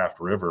against Raft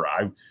River.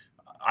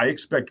 I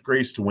expect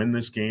Grace to win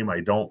this game. I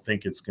don't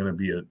think it's going to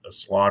be a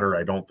slaughter.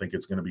 I don't think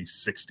it's going to be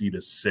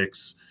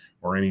 60-6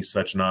 or any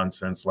such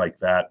nonsense like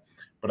that.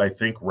 But I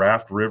think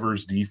Raft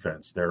River's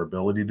defense, their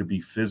ability to be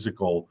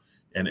physical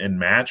and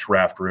match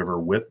Raft River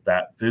with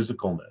that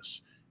physicalness,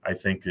 I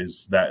think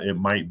is that it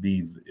might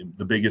be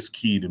the biggest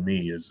key to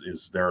me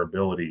is their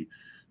ability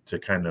to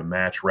kind of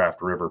match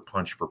Raft River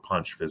punch for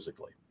punch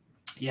physically.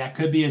 Yeah, it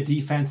could be a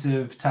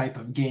defensive type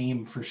of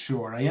game for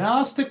sure.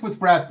 I'll stick with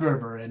Raft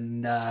River,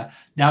 and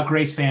now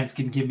Grace fans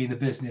can give me the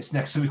business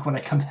next week when I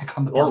come back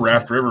on the podcast. Or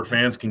Raft River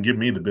fans can give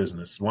me the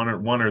business, one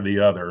or the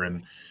other.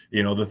 And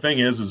the thing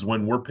is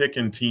when we're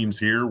picking teams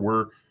here,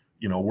 we're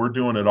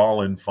doing it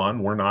all in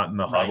fun. We're not in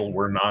the huddle. Right.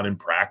 We're not in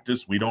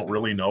practice. We don't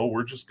really know.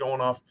 We're just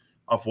going off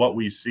what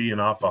we see and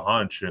off a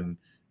hunch. And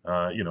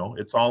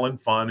it's all in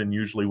fun. And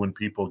usually when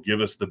people give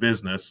us the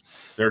business,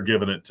 they're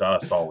giving it to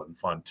us all in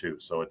fun too.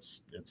 So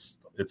it's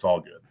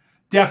all good.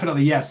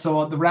 Definitely, yes.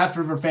 So the Raft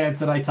River fans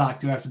that I talked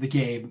to after the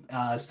game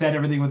said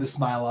everything with a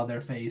smile on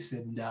their face,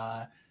 and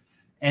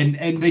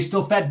they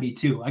still fed me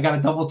too. I got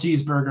a double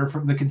cheeseburger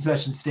from the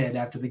concession stand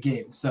after the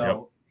game,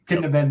 so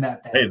couldn't have been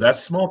that bad. Hey,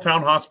 that's small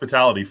town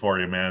hospitality for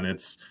you, man.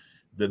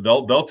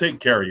 They'll take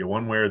care of you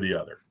one way or the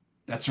other.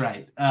 That's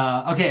right.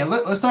 Okay,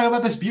 let's talk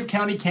about this Butte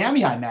County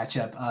Cami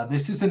matchup.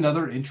 This is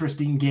another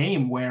interesting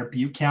game where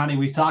Butte County,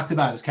 we've talked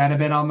about, has kind of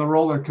been on the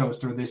roller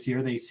coaster this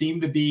year. They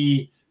seem to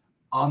be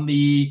on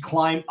the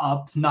climb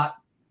up, not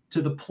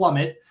to the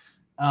plummet,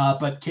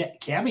 but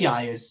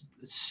Cami is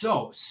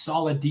so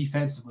solid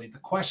defensively. The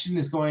question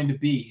is going to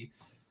be,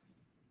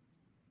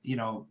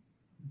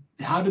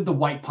 how did the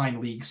White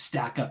Pine League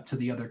stack up to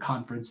the other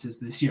conferences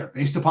this year?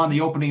 Based upon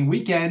the opening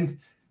weekend,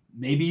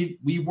 maybe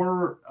we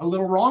were a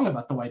little wrong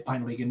about the White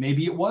Pine League, and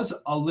maybe it was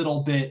a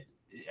little bit,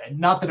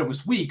 not that it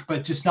was weak,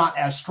 but just not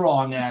as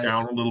strong as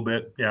down a little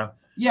bit. Yeah.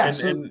 Yeah.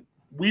 And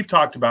we've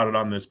talked about it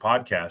on this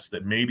podcast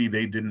that maybe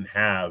they didn't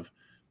have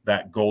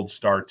that Gold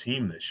Star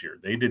team this year.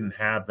 They didn't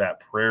have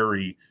that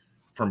Prairie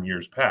from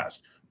years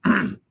past.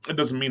 It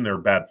doesn't mean they're a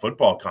bad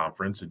football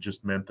conference. It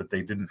just meant that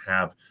they didn't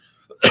have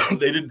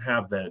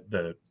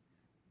the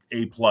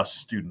A+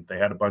 student. They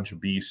had a bunch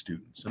of B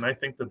students. And I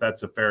think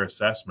that's a fair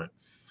assessment.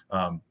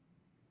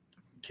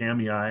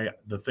 Cami,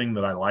 the thing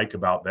that I like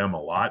about them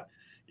a lot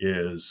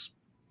is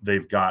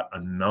they've got a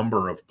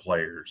number of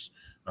players.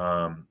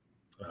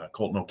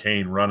 Colton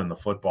O'Kane running the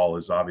football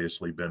has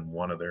obviously been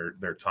one of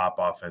their top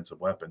offensive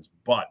weapons.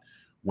 But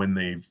when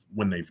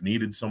they've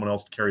needed someone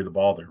else to carry the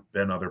ball, there have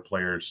been other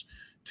players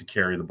to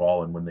carry the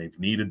ball. And when they've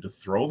needed to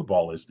throw the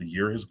ball as the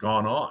year has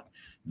gone on,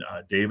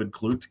 David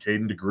Clute,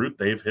 Caden DeGroot,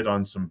 they've hit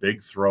on some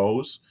big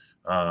throws,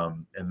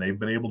 and they've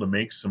been able to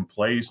make some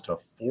plays to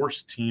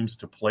force teams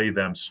to play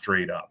them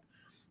straight up.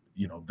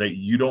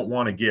 You don't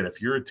want to get,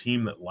 if you're a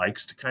team that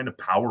likes to kind of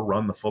power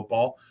run the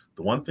football,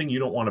 the one thing you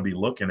don't want to be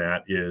looking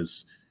at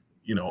is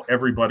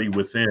everybody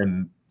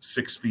within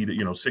 6 feet,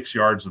 6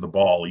 yards of the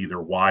ball,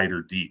 either wide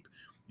or deep.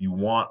 You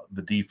want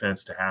the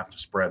defense to have to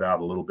spread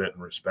out a little bit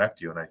and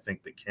respect you. And I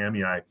think that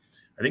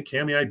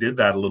Cami did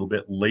that a little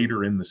bit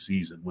later in the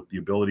season with the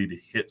ability to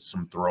hit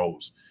some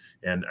throws.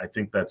 And I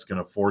think that's going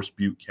to force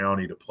Butte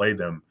County to play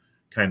them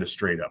kind of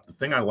straight up. The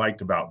thing I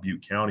liked about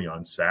Butte County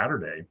on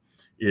Saturday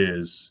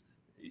is,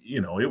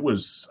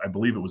 I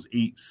believe it was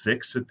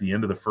 8-6 at the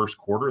end of the first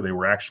quarter. They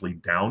were actually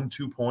down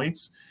 2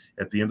 points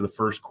at the end of the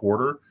first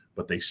quarter,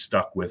 but they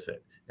stuck with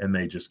it and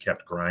they just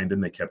kept grinding.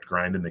 They kept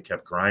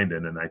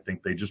grinding. And I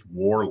think they just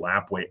wore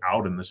Lapway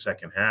out in the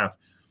second half,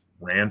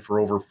 ran for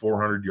over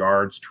 400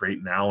 yards.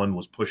 Trayton Allen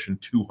was pushing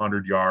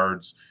 200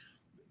 yards.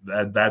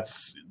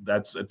 That's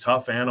a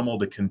tough animal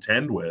to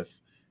contend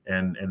with.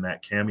 And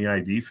that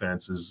Cami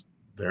defense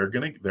they're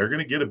going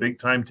to get a big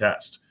time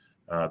test.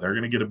 They're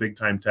going to get a big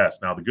time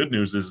test. Now, the good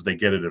news is they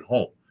get it at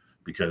home,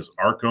 because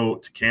Arco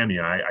to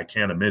Cami, I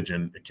can't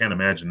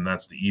imagine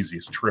that's the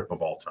easiest trip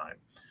of all time.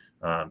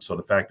 So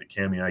the fact that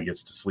Kamiah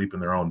gets to sleep in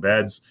their own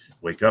beds,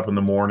 wake up in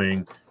the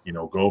morning,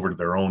 go over to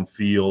their own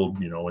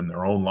field, in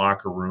their own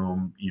locker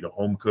room, eat a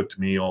home-cooked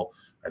meal,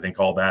 I think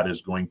all that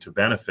is going to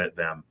benefit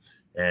them.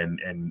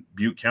 And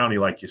Butte County,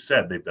 like you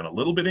said, they've been a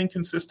little bit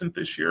inconsistent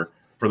this year.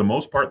 For the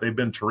most part, they've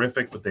been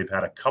terrific, but they've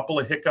had a couple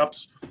of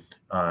hiccups.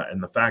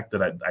 And the fact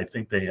that I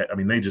think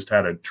they just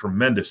had a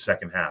tremendous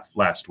second half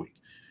last week.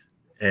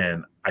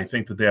 And I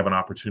think that they have an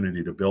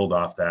opportunity to build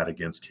off that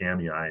against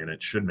Kamiah, and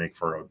it should make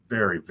for a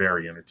very,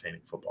 very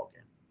entertaining football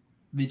game.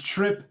 The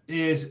trip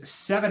is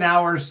 7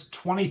 hours,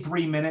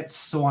 23 minutes.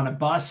 So on a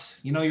bus,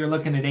 you're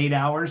looking at 8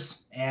 hours,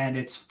 and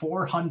it's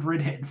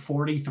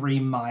 443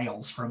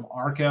 miles from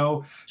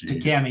Arco to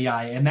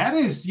Kamiah. And that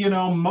is,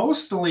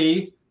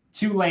 mostly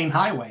 2-lane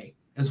highway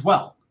as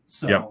well.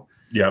 So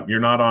Yep. You're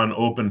not on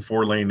open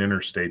 4-lane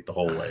interstate the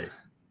whole way.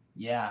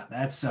 Yeah,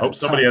 that's hope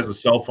somebody has a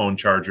cell phone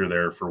charger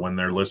there for when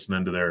they're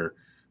listening to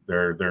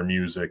their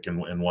music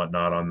and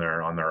whatnot on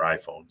their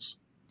iPhones.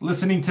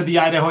 Listening to the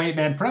Idaho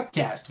 8-Man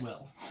Prepcast,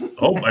 Will.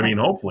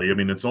 Hopefully.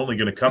 It's only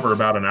going to cover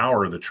about an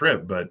hour of the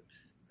trip, but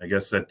I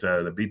guess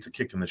that beats a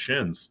kick in the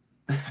shins.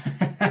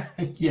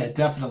 Yeah,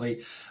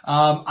 definitely.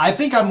 I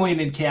think I'm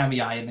leaning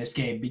Kamiah in this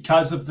game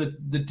because of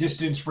the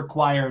distance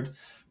required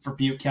for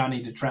Butte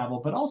County to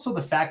travel, but also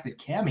the fact that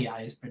Kamiah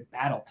has been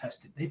battle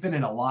tested. They've been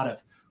in a lot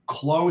of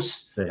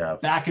close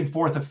back and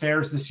forth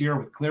affairs this year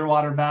with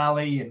Clearwater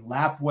Valley and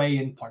Lapway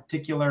in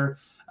particular.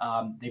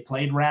 They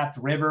played Raft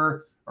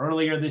River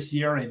earlier this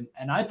year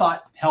and I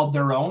thought held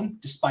their own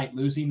despite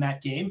losing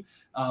that game.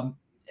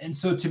 And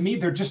so to me,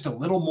 they're just a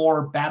little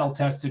more battle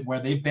tested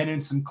where they've been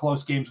in some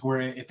close games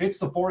where if it's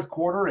the fourth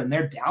quarter and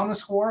they're down a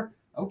score,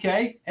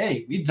 okay,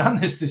 hey, we've done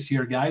this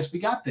year, guys. We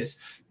got this.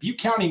 Butte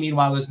County,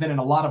 meanwhile, has been in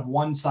a lot of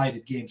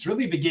one-sided games.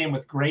 Really, the game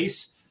with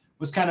Grace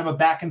was kind of a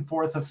back and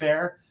forth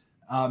affair.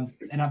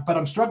 But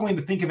I'm struggling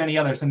to think of any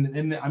others,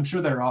 and I'm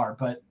sure there are,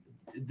 but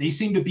they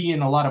seem to be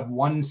in a lot of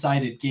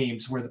one-sided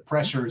games where the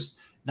pressure's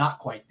not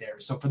quite there.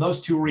 So for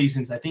those two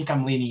reasons, I think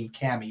I'm leaning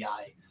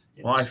Kamiah.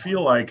 Well, I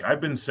feel like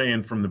I've been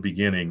saying from the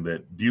beginning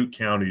that Butte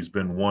County's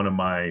been one of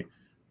my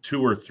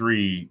 2 or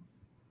 3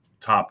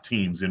 top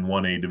teams in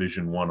 1A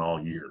Division I all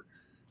year.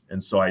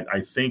 And so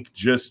I think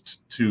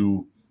just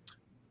to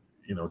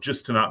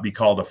not be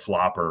called a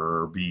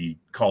flopper or be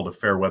called a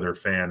fair weather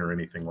fan or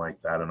anything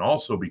like that. And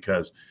also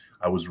because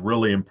I was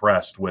really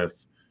impressed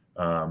with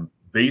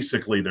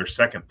basically their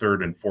second,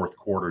 third, and fourth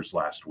quarters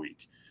last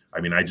week.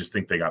 I just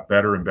think they got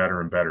better and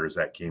better and better as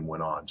that game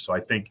went on. So I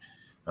think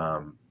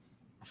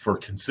for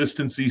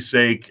consistency's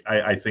sake,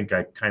 I think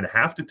I kind of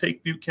have to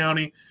take Butte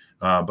County.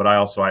 But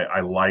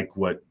I like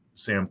what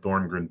Sam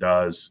Thorngren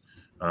does.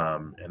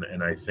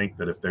 And I think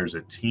that if there's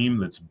a team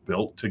that's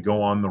built to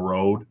go on the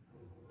road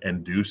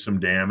and do some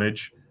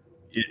damage,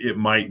 it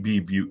might be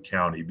Butte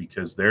County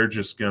because they're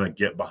just going to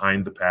get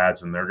behind the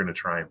pads and they're going to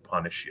try and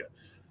punish you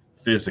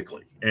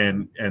physically.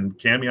 And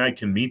Kamiah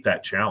can meet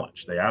that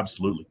challenge. They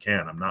absolutely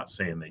can. I'm not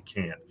saying they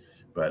can't.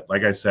 But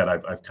like I said,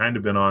 I've kind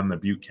of been on the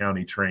Butte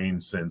County train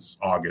since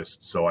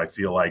August, so I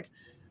feel like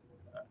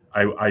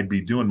I'd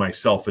be doing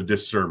myself a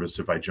disservice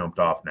if I jumped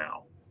off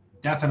now.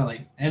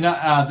 Definitely. And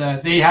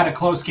they had a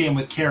close game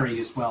with Cary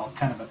as well,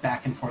 kind of a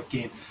back-and-forth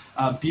game.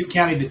 Butte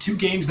County, the 2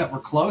 games that were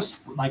close,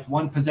 like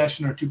 1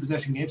 possession or 2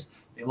 possession games,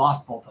 they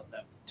lost both of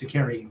them to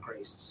Cary and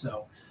Grace.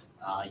 So,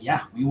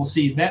 we will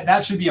see.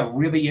 That should be a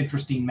really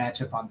interesting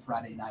matchup on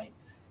Friday night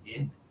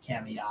in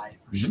Kamiah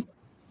for sure. Yep.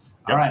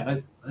 All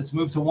right, let's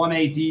move to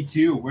 1A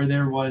D2, where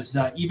there was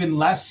even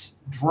less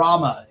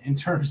drama in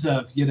terms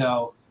of,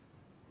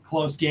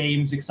 close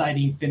games,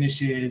 exciting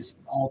finishes,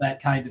 all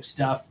that kind of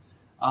stuff.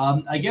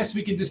 I guess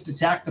we can just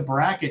attack the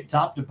bracket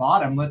top to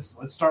bottom. Let's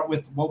start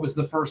with what was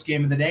the first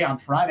game of the day on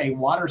Friday.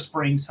 Water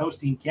Springs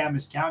hosting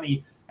Camas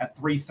County at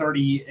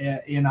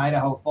 3:30 in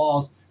Idaho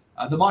Falls.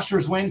 The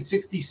Mushers win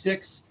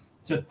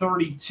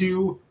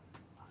 66-32,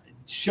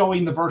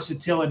 showing the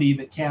versatility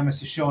that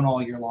Camas has shown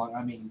all year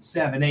long.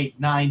 7, 8,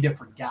 9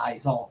 different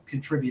guys all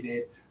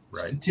contributed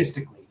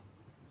statistically.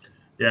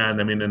 Yeah,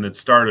 and it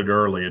started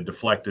early, a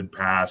deflected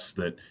pass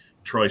that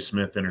Troy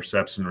Smith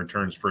intercepts and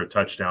returns for a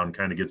touchdown,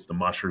 kind of gets the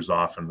Mushers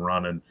off and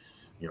running.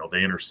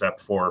 They intercept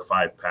 4 or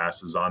 5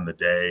 passes on the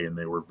day, and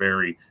they were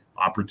very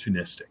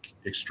opportunistic,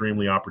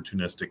 extremely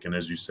opportunistic, and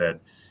as you said,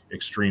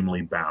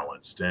 extremely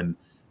balanced. And,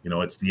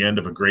 it's the end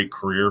of a great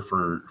career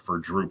for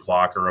Drew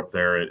Plocker up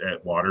there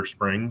at Water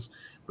Springs,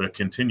 but a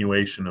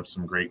continuation of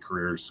some great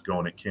careers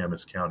going at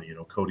Camas County.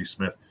 Cody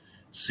Smith,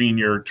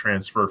 senior,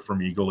 transfer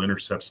from Eagle,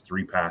 intercepts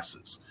 3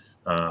 passes,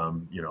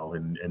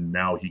 and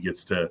now he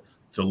gets to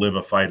live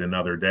a fight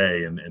another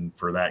day. And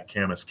for that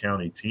Camas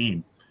County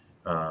team,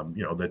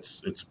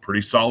 it's a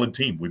pretty solid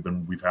team.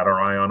 We've had our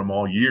eye on them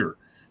all year.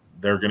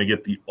 They're going to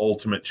get the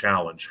ultimate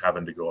challenge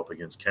having to go up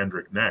against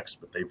Kendrick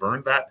next, but they've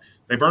earned that.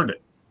 They've earned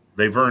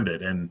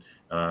it. And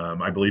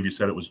I believe you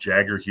said it was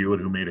Jagger Hewitt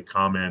who made a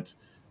comment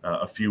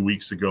a few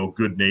weeks ago,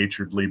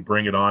 good-naturedly,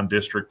 bring it on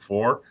District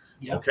 4.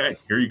 Yep. Okay,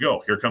 here you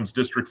go. Here comes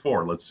District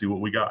 4. Let's see what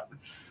we got.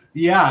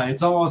 Yeah,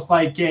 it's almost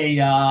like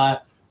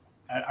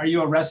Are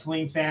you a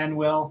wrestling fan,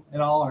 Will,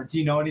 at all? Or do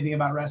you know anything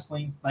about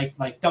wrestling? Like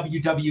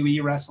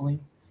WWE wrestling?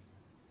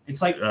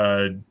 It's like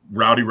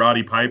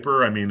Roddy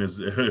Piper. I mean,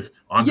 is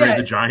Andre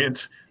the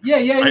Giant? Yeah.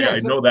 I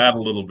know that a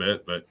little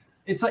bit, but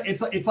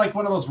it's like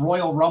one of those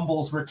Royal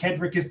Rumbles where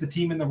Kendrick is the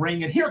team in the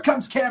ring, and here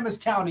comes Camas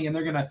County, and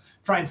they're gonna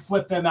try and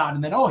flip them out,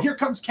 and then here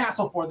comes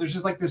Castleford. There's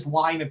just like this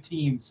line of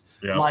teams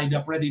lined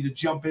up, ready to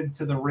jump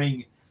into the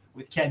ring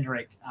with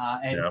Kendrick,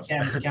 and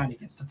Camas County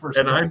gets the first.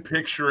 And I'm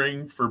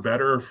picturing, for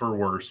better or for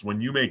worse, when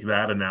you make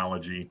that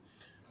analogy,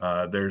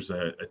 there's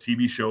a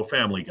TV show,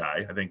 Family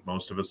Guy. I think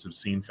most of us have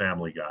seen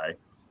Family Guy,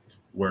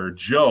 where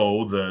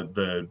Joe,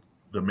 the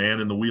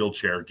man in the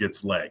wheelchair,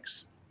 gets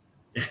legs,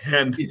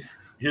 and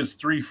his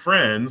three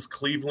friends,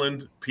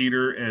 Cleveland,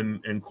 Peter,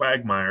 and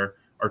Quagmire,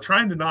 are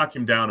trying to knock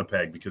him down a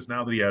peg because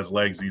now that he has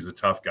legs, he's a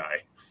tough guy.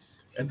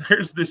 And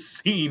there's this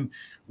scene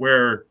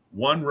where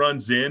one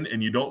runs in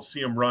and you don't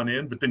see him run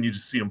in, but then you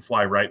just see him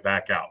fly right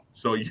back out.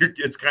 So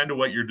it's kind of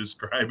what you're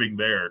describing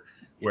there,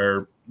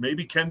 where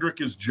maybe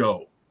Kendrick is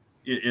Joe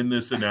in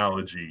this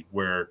analogy,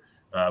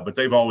 but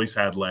they've always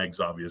had legs,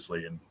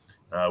 obviously, and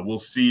we'll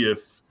see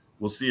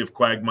if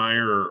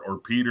Quagmire or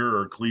Peter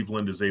or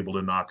Cleveland is able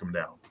to knock him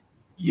down.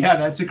 Yeah,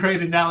 that's a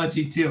great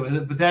analogy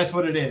too, but that's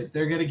what it is.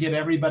 They're going to get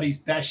everybody's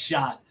best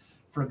shot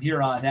from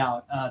here on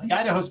out. The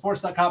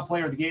IdahoSports.com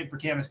player of the game for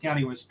Camas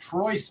County was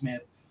Troy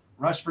Smith,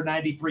 rushed for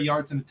 93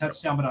 yards and a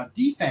touchdown, but on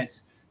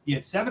defense, he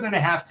had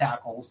 7.5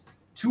 tackles,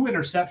 2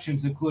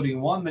 interceptions,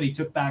 including one that he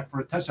took back for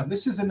a touchdown.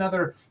 These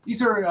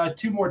are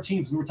 2 more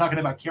teams. We were talking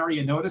about Carry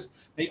and Notice.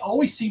 They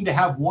always seem to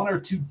have 1 or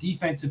 2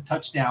 defensive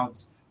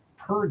touchdowns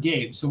per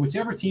game. So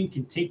whichever team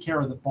can take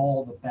care of the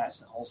ball the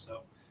best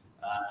also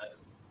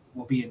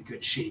will be in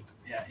good shape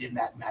in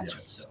that matchup.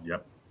 Yes. So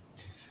yep.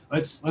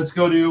 Let's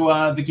go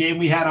to the game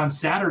we had on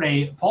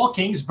Saturday. Paul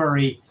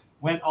Kingsbury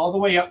went all the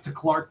way up to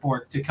Clark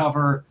Fork to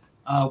cover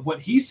what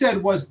he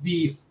said was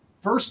the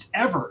first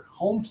ever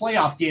home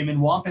playoff game in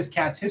Wampus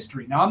Cats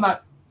history.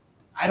 Now,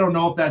 I don't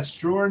know if that's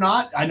true or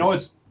not. I know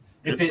it's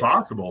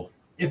possible.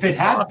 If it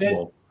had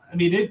been, I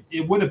mean,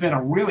 it would have been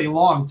a really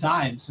long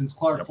time since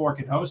Clark Fork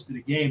had hosted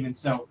a game. And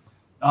so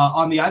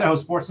on the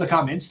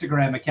IdahoSports.com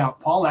Instagram account,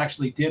 Paul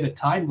actually did a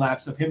time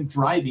lapse of him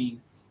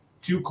driving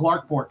to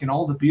Clark Fork and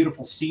all the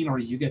beautiful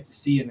scenery you get to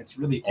see. And it's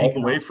really all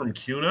the way from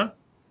Kuna.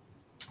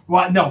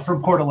 Well, no,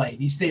 from Coeur d'Alene.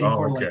 He stayed in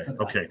Coeur d'Alene.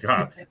 Okay.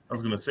 God, I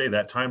was going to say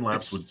that time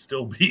lapse would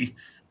still be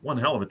one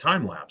hell of a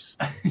time lapse.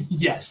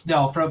 Yes,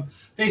 no, from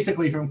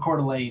Coeur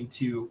d'Alene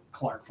to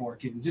Clark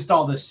Fork, and just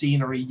all the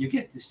scenery you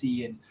get to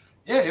see, and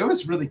it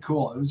was really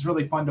cool. It was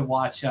really fun to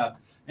watch.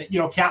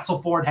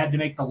 Castleford had to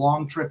make the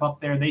long trip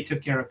up there. They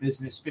took care of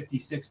business,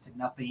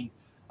 56-0.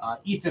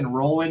 Ethan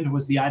Rowland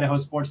was the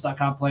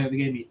IdahoSports.com player of the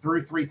game. He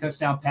threw 3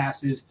 touchdown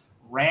passes,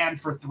 ran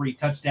for 3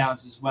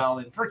 touchdowns as well.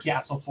 And for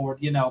Castleford,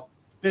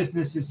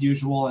 business as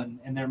usual,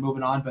 and they're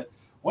moving on. But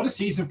what a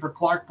season for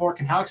Clark Fork,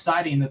 and how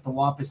exciting that the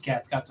Wampus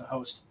Cats got to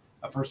host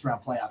a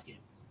first-round playoff game.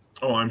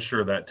 Oh, I'm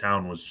sure that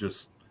town was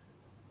just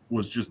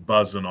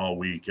buzzing all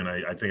week. And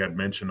I think I'd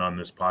mentioned on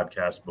this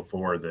podcast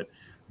before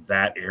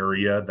that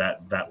area,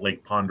 that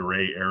Lake Pend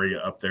Oreille area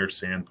up there,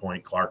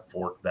 Sandpoint, Clark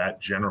Fork, that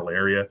general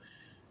area,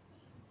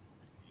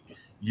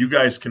 you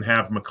guys can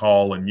have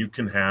McCall and you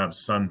can have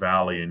Sun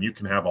Valley and you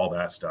can have all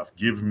that stuff.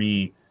 Give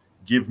me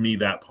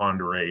that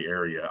Pend Oreille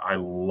area. I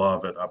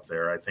love it up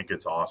there. I think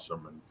it's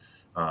awesome.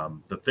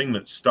 And the thing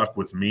that stuck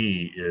with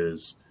me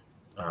is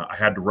I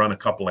had to run a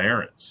couple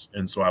errands.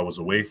 And so I was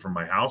away from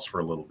my house for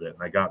a little bit.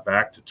 And I got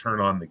back to turn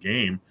on the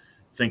game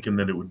thinking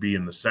that it would be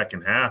in the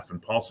second half.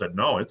 And Paul said,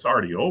 no, it's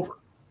already over.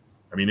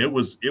 I mean, it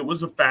was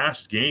a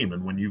fast game.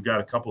 And when you've got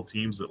a couple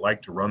teams that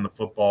like to run the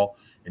football,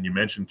 and you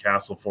mentioned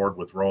Castleford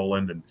with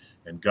Rowland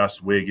and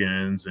Gus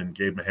Wiggins and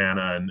Gabe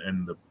Mahana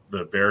and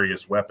the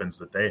various weapons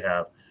that they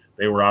have,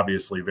 they were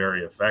obviously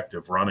very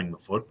effective running the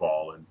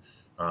football. And,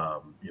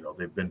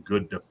 they've been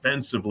good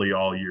defensively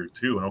all year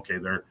too. And okay,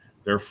 they're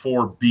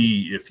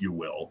 4B, if you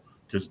will,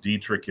 because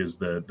Dietrich is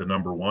the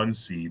number 1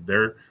 seed.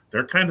 They're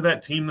kind of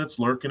that team that's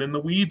lurking in the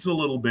weeds a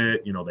little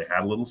bit. They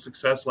had a little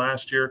success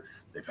last year.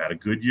 They've had a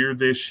good year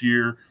this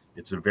year.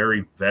 It's a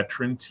very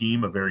veteran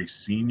team, a very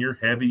senior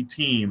heavy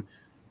team.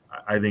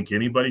 I think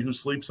anybody who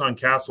sleeps on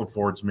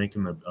Castleford's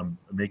making a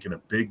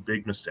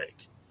big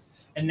mistake.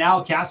 And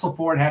now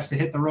Castleford has to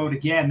hit the road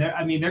again.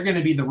 They're going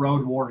to be the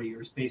road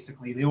warriors,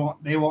 basically.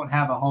 They won't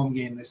have a home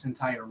game this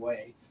entire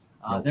way.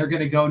 They're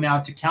going to go now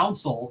to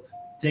Council,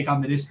 take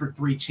on the District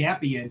 3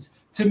 champions.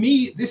 To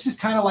me, this is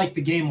kind of like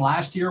the game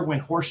last year when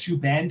Horseshoe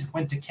Bend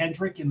went to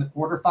Kendrick in the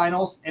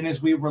quarterfinals. And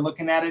as we were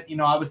looking at it,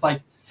 I was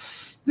like,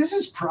 this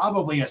is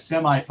probably a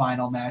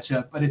semifinal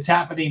matchup, but it's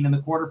happening in the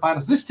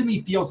quarterfinals. This to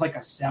me feels like a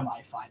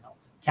semifinal,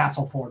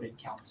 Castleford and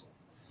Council.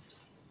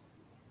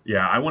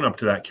 Yeah, I went up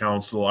to that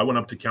Council. I went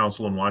up to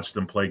Council and watched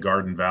them play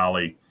Garden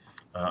Valley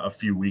a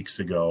few weeks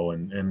ago.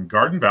 And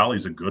Garden Valley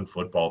is a good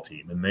football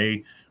team.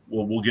 And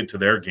we'll get to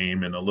their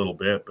game in a little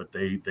bit, but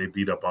they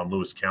beat up on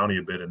Lewis County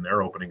a bit in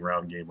their opening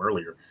round game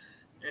earlier.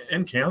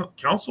 And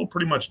Council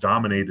pretty much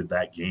dominated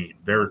that game.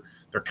 They're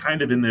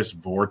kind of in this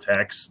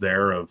vortex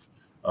there of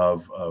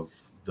of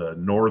the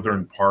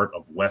northern part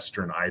of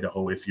western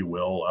Idaho, if you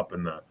will, up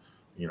in the,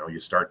 you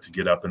start to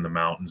get up in the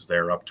mountains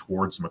there, up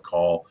towards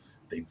McCall.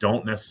 They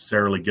don't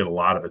necessarily get a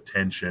lot of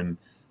attention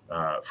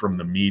from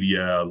the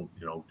media.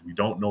 We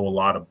don't know a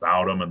lot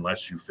about them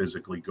unless you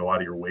physically go out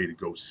of your way to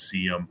go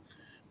see them.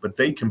 But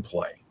they can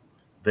play.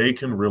 They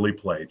can really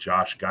play.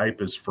 Josh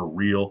Geip is for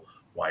real.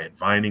 Wyatt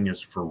Vining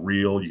is for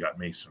real. You got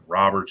Mason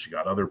Roberts. You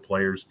got other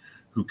players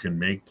who can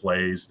make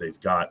plays. They've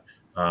got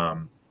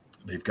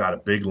a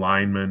big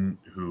lineman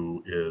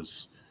who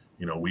is,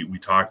 we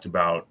talked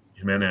about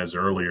Jimenez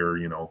earlier.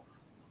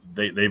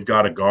 They've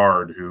got a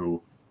guard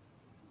who,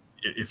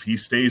 if he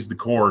stays the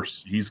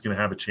course, he's going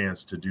to have a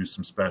chance to do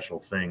some special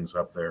things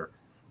up there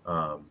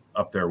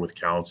with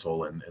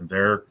Council, and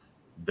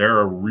they're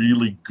a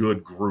really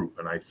good group.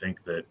 And I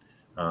think that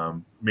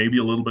maybe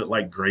a little bit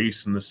like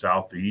Grace in the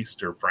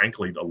Southeast, or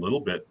frankly, a little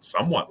bit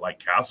somewhat like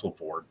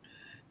Castleford,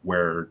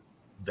 where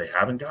they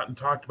haven't gotten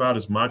talked about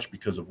as much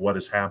because of what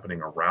is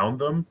happening around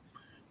them.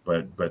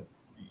 But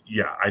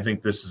yeah, I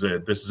think this is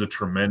a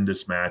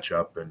tremendous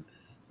matchup, and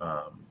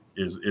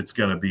it's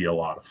going to be a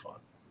lot of fun.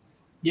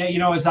 Yeah,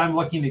 as I'm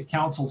looking at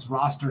Council's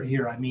roster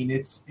here, I mean,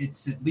 it's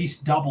at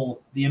least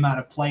double the amount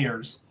of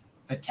players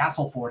that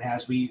Castleford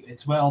has.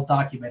 It's well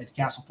documented.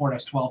 Castleford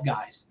has 12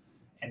 guys,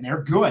 and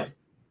they're good.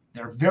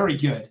 They're very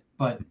good,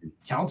 but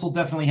Council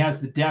definitely has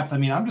the depth. I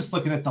mean, I'm just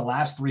looking at the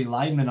last 3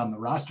 linemen on the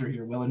roster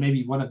here, Will, and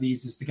maybe one of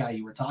these is the guy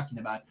you were talking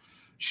about.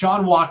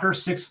 Sean Walker,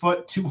 6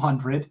 foot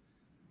 200.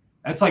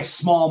 That's like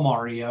small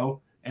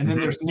Mario. And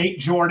then there's Nate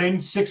Jordan,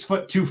 6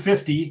 foot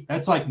 250.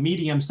 That's like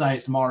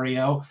medium-sized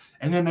Mario.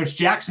 And then there's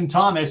Jackson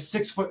Thomas,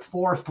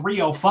 6'4",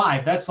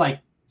 305. That's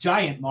like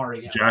giant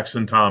Mario.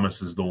 Jackson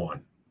Thomas is the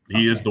one.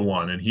 He is the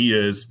one. And he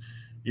is,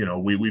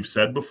 we've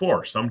said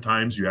before,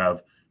 sometimes you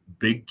have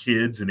big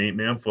kids in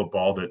 8-man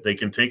football that they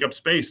can take up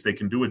space. They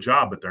can do a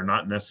job, but they're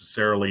not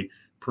necessarily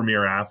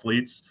premier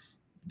athletes.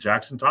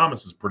 Jackson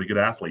Thomas is a pretty good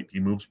athlete.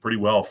 He moves pretty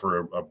well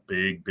for a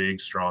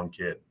big, strong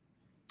kid.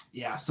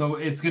 Yeah, so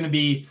it's going to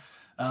be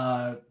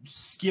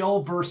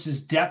skill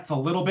versus depth a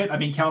little bit. I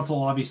mean,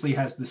 Council obviously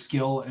has the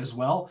skill as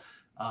well.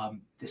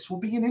 This will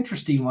be an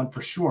interesting one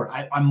for sure.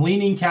 I'm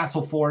leaning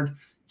Castleford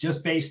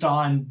just based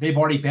on they've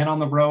already been on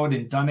the road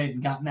and done it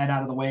and gotten that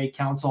out of the way.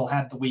 Council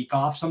had the week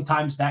off.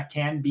 Sometimes that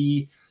can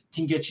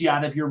get you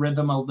out of your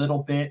rhythm a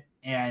little bit.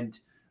 And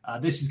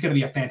this is going to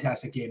be a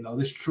fantastic game, though.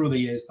 This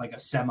truly is like a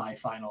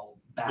semifinal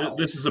battle.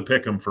 This is a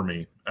pick 'em for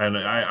me. And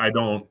I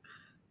don't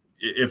 –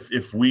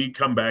 if we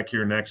come back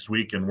here next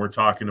week and we're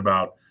talking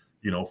about,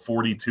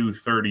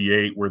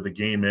 42-38 where the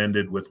game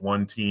ended with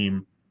one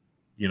team,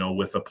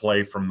 with a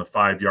play from the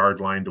 5-yard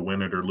line to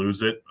win it or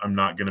lose it, I'm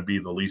not going to be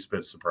the least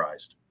bit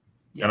surprised.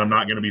 Yeah. And I'm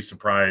not going to be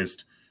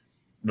surprised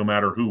no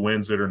matter who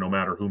wins it or no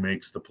matter who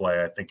makes the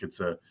play. I think it's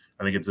a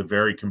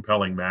very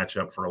compelling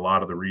matchup for a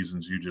lot of the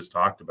reasons you just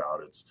talked about.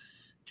 It's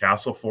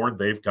Castleford.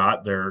 They've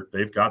got their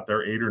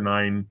 8 or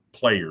 9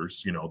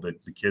 players,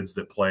 the kids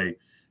that play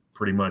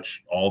pretty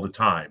much all the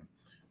time.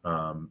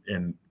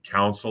 And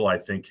Council, I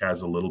think,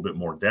 has a little bit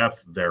more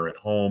depth. They're at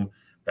home.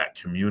 That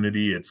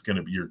community,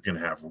 you're going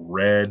to have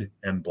red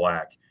and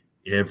black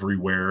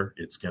everywhere.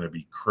 It's going to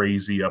be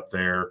crazy up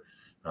there.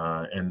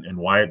 And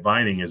Wyatt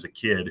Vining is a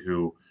kid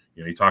who,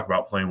 you talk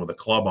about playing with a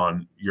club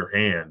on your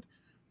hand.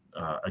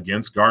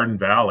 Against Garden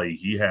Valley,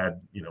 he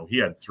had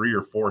 3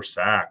 or 4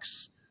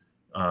 sacks.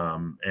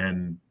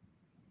 And,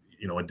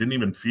 it didn't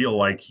even feel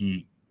like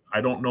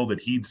I don't know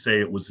that he'd say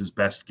it was his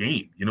best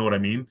game. You know what I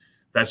mean?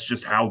 That's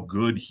just how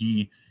good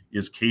he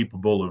is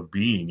capable of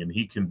being. And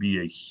he can be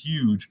a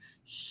huge,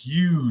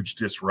 huge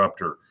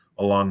disruptor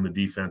along the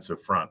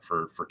defensive front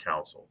for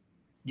Council.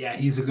 Yeah,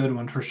 he's a good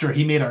one for sure.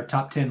 He made our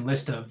top 10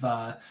 list of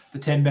the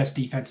 10 best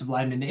defensive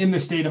linemen in the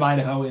state of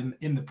Idaho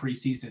in the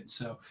preseason.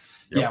 So,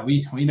 yeah,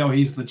 we know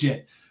he's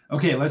legit.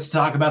 Okay, let's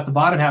talk about the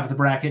bottom half of the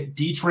bracket.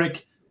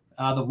 Dietrich,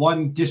 the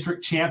one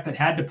district champ that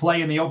had to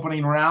play in the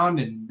opening round,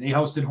 and they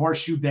hosted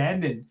Horseshoe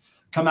Bend and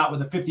come out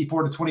with a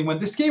 54-20 win.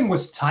 This game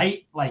was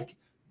tight, like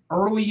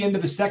early into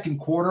the second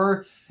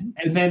quarter,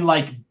 and then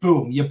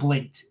boom, you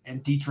blinked,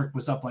 and Dietrich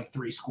was up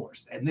 3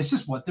 scores. And this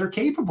is what they're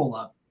capable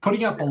of,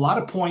 putting up a lot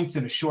of points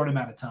in a short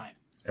amount of time.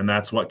 And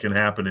that's what can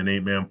happen in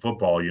 8-man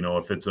football.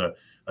 If it's a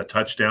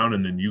touchdown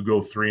and then you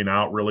go 3 and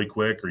out really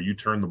quick, or you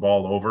turn the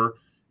ball over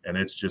and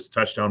it's just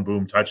touchdown,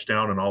 boom,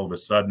 touchdown, and all of a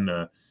sudden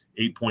a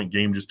 8-point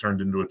game just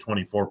turned into a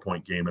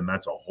 24-point game, and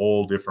that's a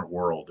whole different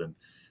world.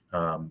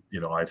 And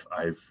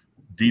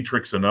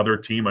Dietrich's another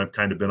team I've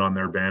kind of been on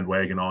their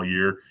bandwagon all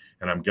year,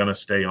 and I'm going to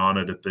stay on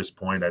it at this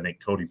point. I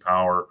think Cody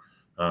Power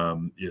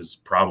is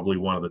probably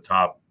one of the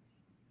top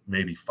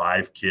maybe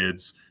 5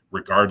 kids,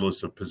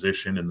 regardless of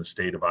position, in the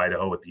state of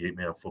Idaho at the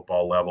 8-man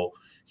football level.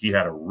 He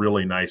had a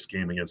really nice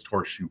game against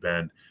Horseshoe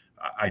Bend.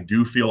 I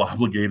do feel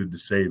obligated to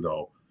say,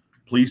 though,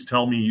 please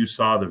tell me you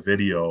saw the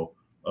video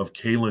of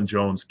Kalen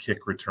Jones'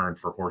 kick return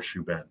for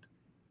Horseshoe Bend.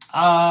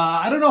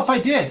 I don't know if I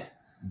did.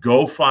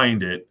 Go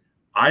find it.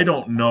 I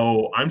don't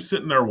know. I'm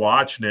sitting there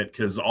watching it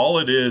because all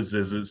it is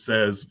it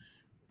says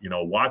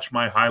watch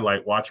my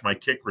highlight, watch my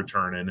kick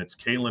return. And it's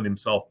Kalen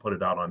himself put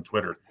it out on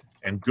Twitter.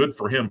 And good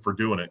for him for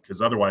doing it,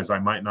 because otherwise I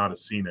might not have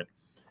seen it.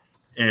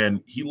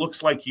 And he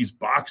looks like he's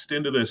boxed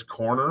into this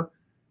corner,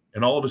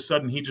 and all of a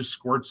sudden he just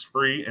squirts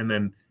free and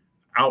then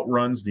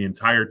outruns the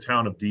entire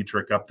town of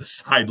Dietrich up the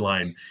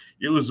sideline.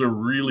 It was a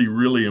really,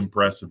 really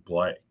impressive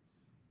play.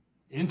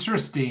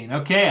 Interesting.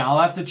 Okay, I'll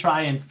have to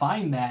try and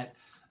find that.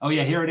 Oh,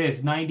 yeah, here it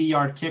is,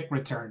 90-yard kick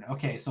return.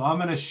 Okay, so I'm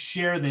going to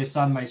share this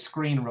on my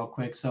screen real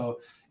quick. So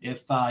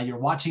if you're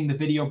watching the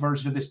video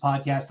version of this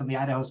podcast on the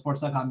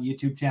IdahoSports.com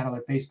YouTube channel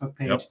or Facebook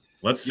page. Yep.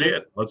 Let's see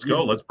it. Let's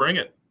go. Let's bring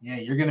it. Yeah,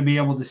 you're going to be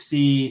able to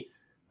see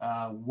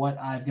what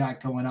I've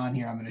got going on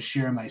here. I'm going to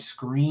share my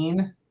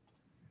screen.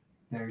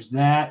 There's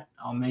that.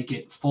 I'll make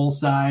it full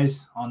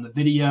size on the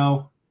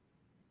video.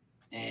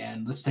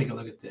 And let's take a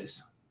look at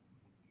this.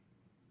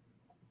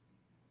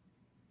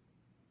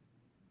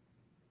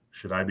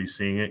 Should I be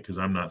seeing it? Because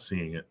I'm not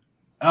seeing it.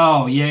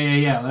 Oh,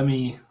 yeah. Let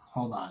me –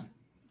 hold on.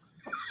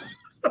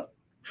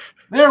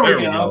 There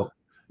we go.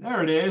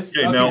 There it is.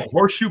 Okay, now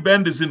Horseshoe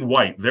Bend is in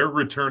white. They're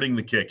returning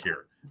the kick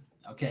here.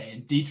 Okay,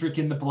 and Dietrich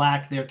in the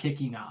black, they're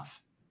kicking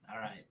off. All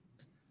right.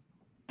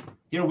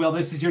 Here, Will,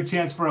 this is your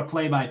chance for a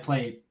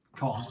play-by-play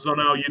call. So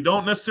now you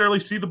don't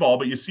necessarily see the ball,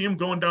 but you see him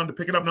going down to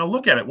pick it up. Now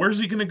look at it. Where's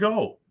he going to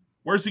go?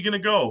 Where's he going to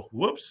go?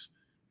 Whoops.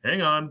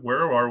 Hang on.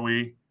 Where are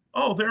we?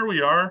 Oh, there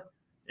we are.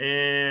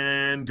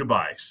 And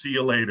goodbye. See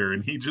you later.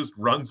 And he just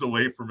runs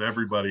away from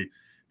everybody.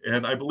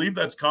 And I believe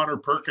that's Connor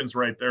Perkins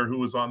right there, who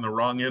was on the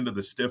wrong end of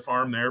the stiff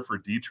arm there for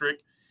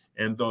Dietrich.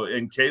 And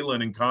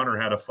Kalen and Connor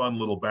had a fun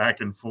little back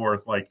and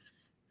forth, like,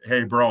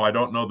 hey, bro, I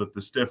don't know that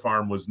the stiff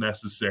arm was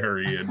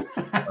necessary. And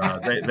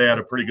they had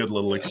a pretty good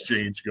little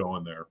exchange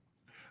going there.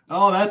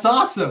 Oh, that's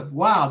awesome.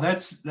 Wow,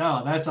 that's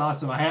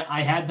awesome.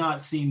 I had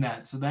not seen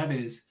that. So that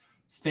is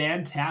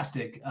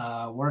fantastic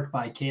work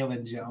by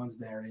Kalen Jones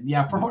there. And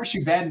yeah, for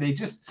Horseshoe Bend,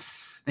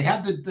 they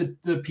have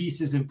the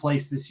pieces in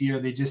place this year.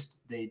 They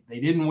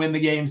didn't win the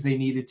games they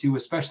needed to,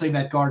 especially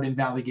that Garden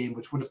Valley game,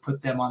 which would have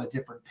put them on a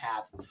different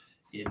path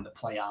in the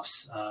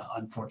playoffs,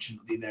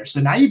 unfortunately there.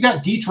 So now you've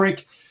got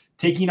Dietrich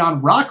taking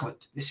on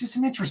Rockland. This is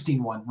an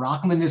interesting one.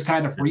 Rockland has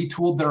kind of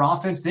retooled their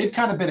offense. They've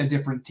kind of been a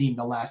different team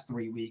the last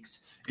 3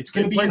 weeks. It's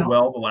going to be played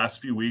well the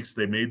last few weeks.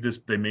 They made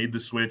the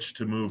switch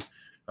to move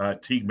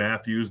Teague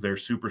Matthews, their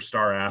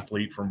superstar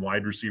athlete, from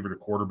wide receiver to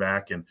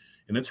quarterback, and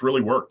it's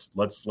really worked.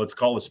 Let's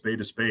call a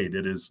spade a spade.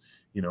 It is,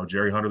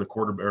 Jerry Hunter,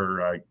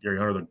 Gary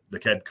Hunter, the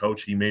head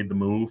coach, he made the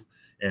move,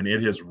 and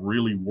it has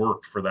really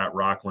worked for that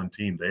Rockland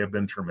team. They have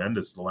been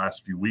tremendous the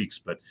last few weeks,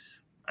 but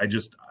I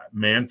just,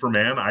 man for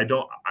man, I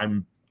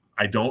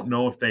don't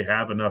know if they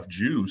have enough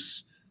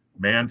juice,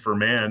 man for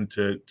man,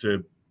 to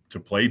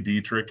play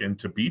Dietrich and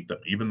to beat them,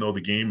 even though the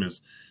game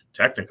is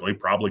technically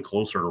probably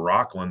closer to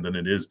Rockland than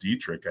it is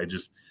Dietrich.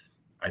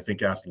 I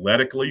think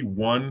athletically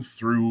 1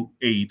 through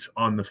 8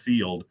 on the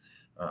field,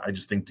 I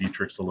just think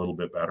Dietrich's a little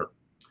bit better.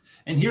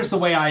 And here's the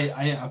way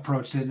I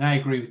approached it, and I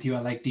agree with you. I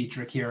like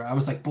Dietrich here. I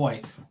was like,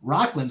 boy,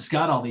 Rockland's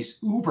got all these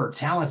uber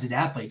talented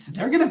athletes.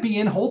 They're going to be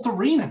in Holt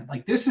Arena.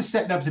 Like, this is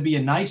setting up to be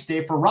a nice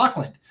day for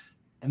Rockland.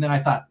 And then I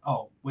thought,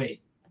 oh,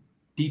 wait,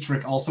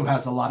 Dietrich also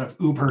has a lot of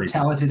uber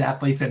talented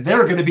athletes, and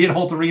they're going to be at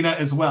Holt Arena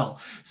as well.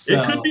 So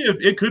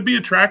it could be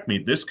a track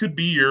meet. This could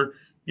be your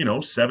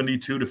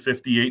 72 to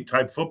 58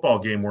 type football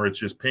game where it's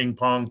just ping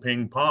pong,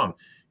 ping pong.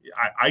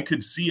 I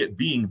could see it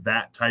being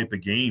that type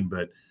of game,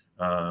 but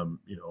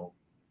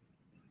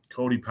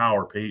Cody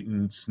Power,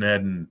 Peyton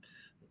Snedden,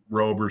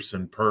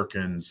 Roberson,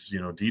 Perkins,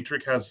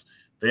 Dietrich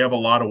they have a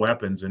lot of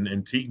weapons,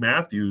 and Teague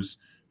Matthews,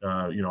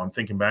 I'm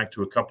thinking back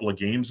to a couple of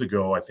games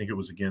ago. I think it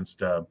was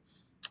against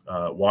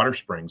Water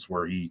Springs,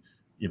 where he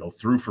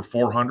threw for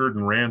 400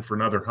 and ran for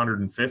another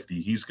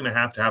 150. He's going to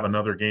have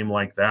another game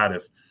like that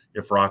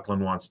if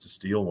Rockland wants to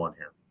steal one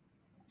here.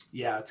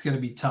 Yeah, it's going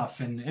to be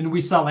tough. And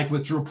we saw, like,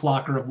 with Drew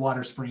Plocker of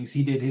Water Springs,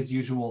 he did his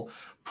usual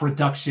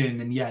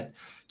production, and yet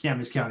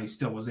Camas County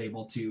still was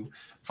able to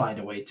find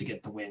a way to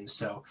get the win.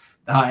 So,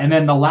 and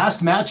then the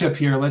last matchup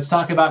here, let's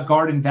talk about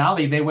Garden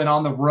Valley. They went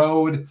on the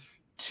road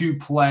to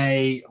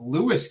play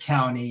Lewis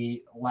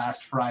County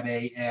last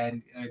Friday,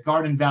 and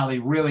Garden Valley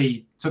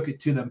really took it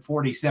to them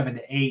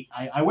 47-8.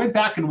 I went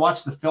back and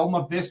watched the film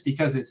of this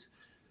because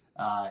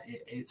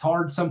it's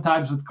hard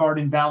sometimes with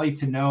Garden Valley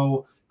to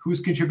know who's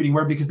contributing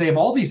where, because they have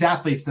all these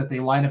athletes that they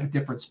line up at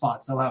different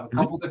spots. They'll have a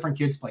couple different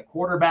kids play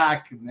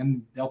quarterback, and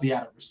then they'll be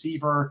at a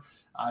receiver.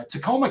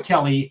 Tacoma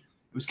Kelly,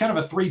 it was kind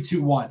of a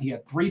 3-2-1. He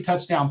had 3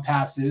 touchdown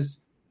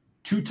passes,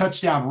 2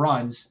 touchdown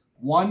runs,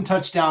 1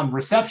 touchdown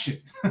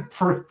reception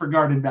for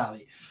Garden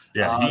Valley.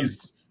 Yeah,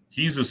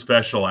 he's a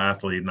special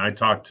athlete. And I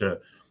talked to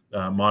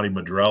Monty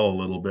Madrell a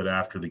little bit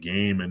after the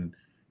game,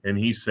 and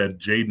he said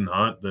Jaden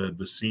Hunt,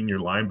 the senior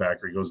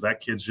linebacker, he goes,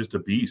 that kid's just a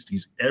beast.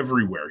 He's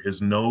everywhere.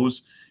 His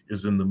nose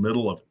is in the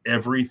middle of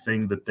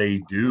everything that they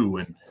do.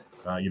 And,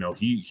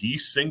 he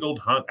singled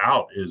Hunt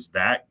out as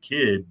that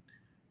kid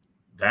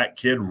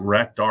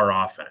wrecked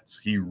our offense.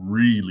 He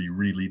really,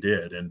 really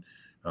did. And,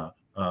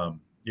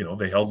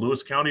 they held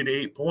Lewis County to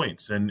 8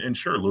 points. And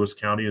sure, Lewis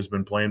County has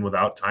been playing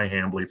without Ty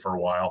Hambley for a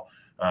while.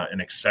 an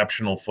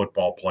exceptional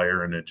football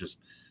player, and it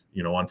just,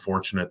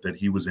 unfortunate that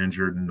he was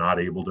injured and not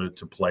able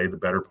to play the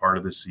better part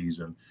of the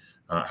season.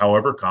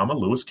 However,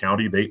 Lewis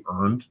County, they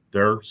earned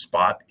their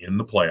spot in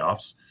the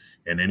playoffs.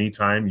 And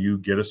anytime you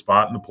get a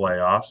spot in the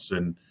playoffs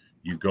and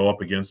you go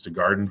up against a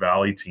Garden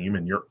Valley team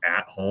and you're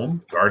at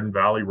home, Garden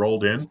Valley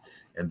rolled in,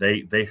 and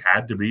they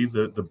had to be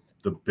the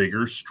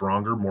bigger,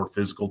 stronger, more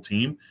physical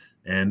team,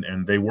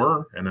 and they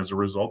were. And as a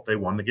result, they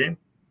won the game.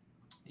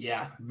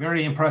 Yeah,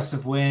 very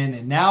impressive win.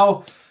 And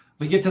now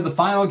we get to the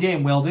final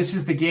game, Will. This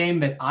is the game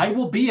that I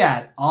will be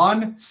at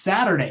on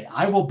Saturday.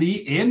 I will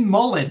be in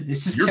Mullen.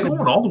 You're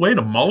going all the way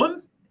to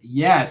Mullen?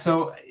 Yeah.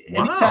 So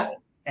wow.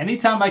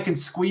 Anytime I can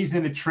squeeze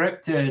in a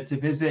trip to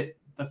visit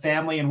the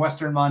family in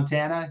Western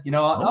Montana, okay.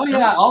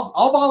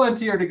 I'll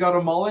volunteer to go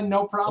to Mullen.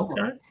 No problem.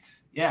 Okay.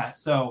 Yeah.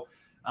 So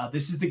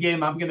this is the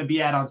game I'm going to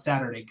be at on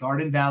Saturday,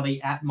 Garden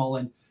Valley at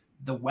Mullen.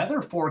 The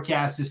weather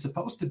forecast is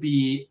supposed to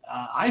be,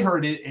 I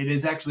heard it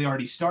has actually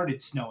already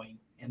started snowing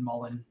in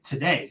Mullen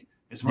today.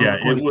 Yeah,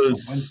 it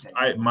was.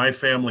 My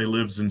family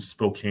lives in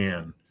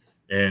Spokane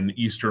and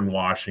Eastern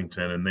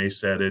Washington, and they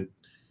said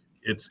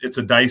it's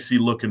a dicey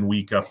looking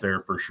week up there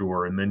for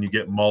sure. And then you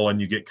get Mullen,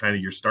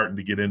 you're starting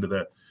to get into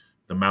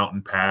the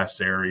Mountain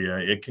Pass area.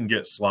 It can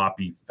get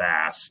sloppy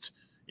fast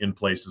in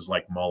places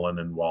like Mullen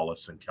and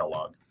Wallace and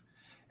Kellogg.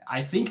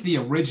 I think the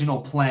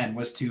original plan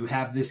was to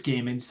have this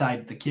game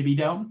inside the Kibbe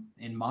Dome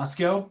in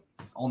Moscow.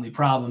 Only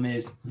problem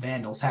is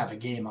Vandals have a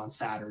game on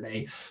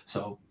Saturday.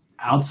 So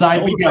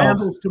outside we go.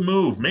 Vandals to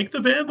move. Make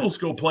the Vandals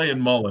go play in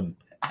Mullen.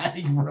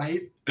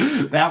 Right?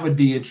 That would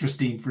be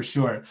interesting for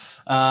sure.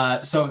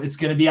 So it's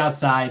going to be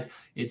outside.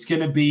 It's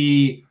going to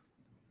be,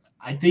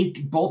 I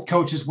think both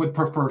coaches would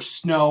prefer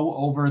snow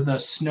over the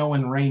snow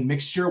and rain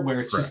mixture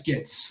where it just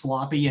gets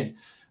sloppy.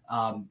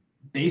 And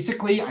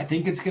basically, I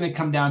think it's going to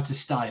come down to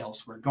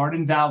styles where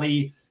Garden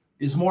Valley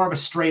is more of a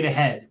straight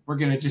ahead. We're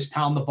going to just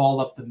pound the ball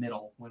up the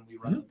middle when we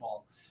run the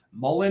ball.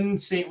 Mullen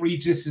St.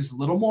 Regis is a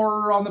little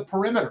more on the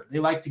perimeter. They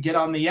like to get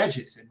on the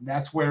edges, and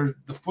that's where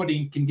the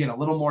footing can get a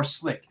little more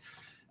slick.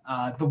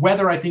 The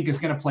weather, I think, is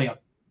going to play a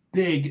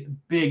big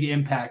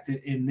impact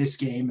in this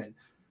game. And,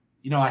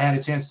 I had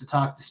a chance to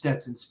talk to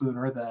Stetson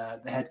Spooner,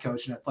 the head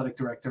coach and athletic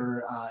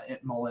director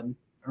at Mullen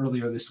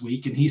earlier this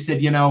week. And he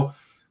said,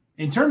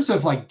 in terms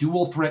of like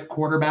dual threat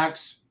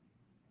quarterbacks,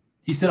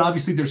 he said,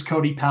 obviously there's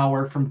Cody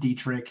Power from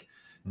Dietrich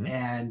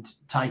and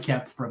Ty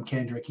Kep from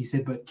Kendrick. He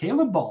said, but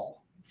Caleb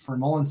Ball for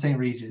Mullen St.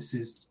 Regis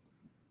is,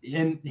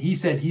 and he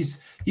said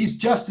he's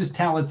just as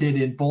talented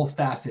in both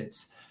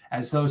facets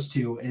as those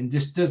two, and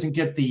just doesn't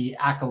get the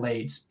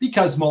accolades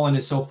because Mullen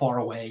is so far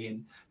away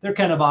and they're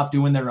kind of off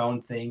doing their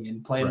own thing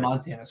and playing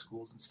Montana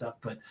schools and stuff.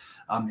 But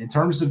in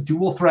terms of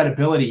dual threat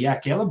ability,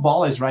 Caleb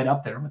Ball is right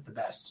up there with the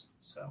best.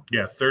 So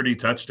 30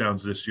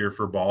 touchdowns this year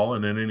for Ball,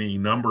 and in any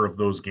number of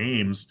those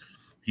games,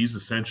 he's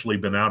essentially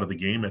been out of the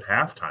game at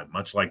halftime,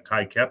 much like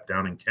Ty Kep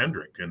down in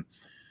Kendrick. And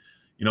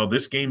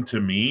this game,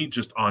 to me,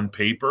 just on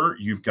paper,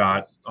 you've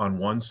got on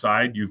one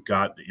side, you've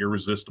got the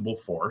irresistible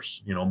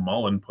force.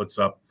 Mullen puts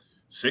up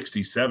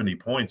 60, 70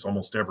 points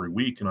almost every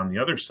week. And on the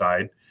other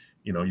side,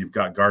 you've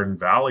got Garden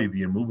Valley,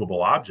 the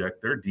immovable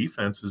object. Their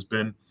defense has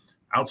been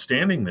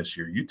outstanding this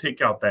year. You take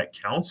out that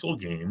Council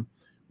game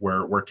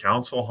where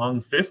Council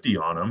hung 50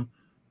 on them.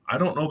 I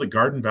don't know that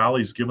Garden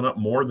Valley's given up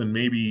more than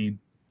maybe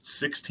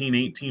 16,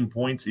 18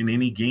 points in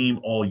any game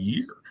all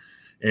year.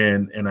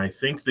 And I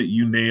think that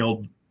you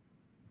nailed,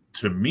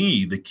 to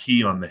me, the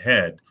key on the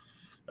head.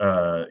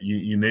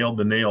 You nailed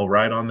the nail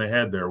right on the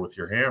head there with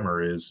your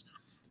hammer is,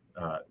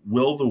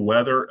 will the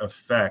weather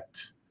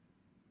affect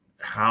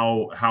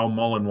how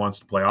Mullen wants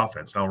to play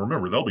offense? Now,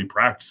 remember, they'll be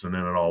practicing in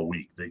it all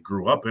week. They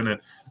grew up in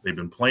it. They've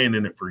been playing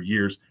in it for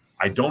years.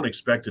 I don't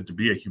expect it to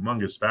be a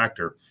humongous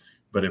factor.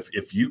 But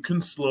if you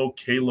can slow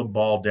Caleb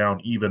Ball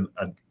down even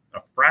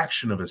a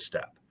fraction of a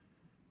step,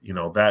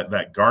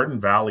 that Garden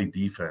Valley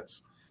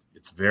defense,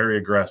 it's very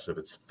aggressive.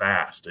 It's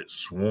fast. It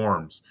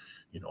swarms.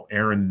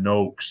 Aaron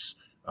Noakes.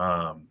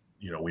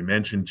 We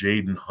mentioned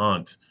Jaden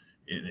Hunt.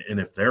 And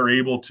if they're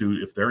able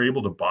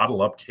to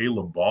bottle up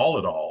Caleb Ball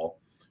at all,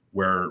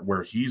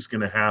 where he's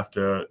going to have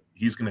to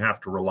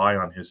rely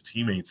on his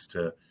teammates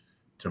to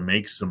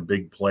make some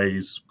big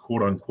plays,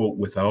 quote unquote,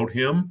 without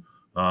him,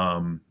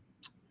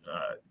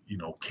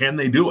 can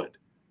they do it?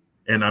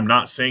 And I'm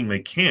not saying they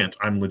can't.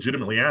 I'm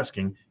legitimately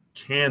asking,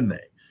 can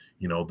they?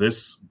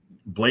 This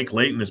Blake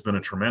Layton has been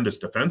a tremendous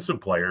defensive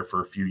player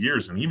for a few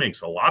years, and he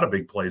makes a lot of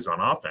big plays on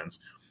offense.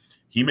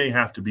 He may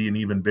have to be an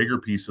even bigger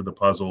piece of the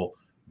puzzle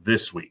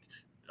this week.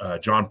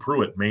 John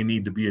Pruitt may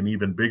need to be an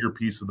even bigger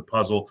piece of the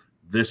puzzle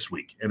this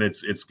week, and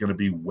it's going to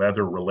be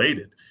weather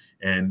related.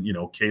 And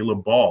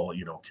Caleb Ball,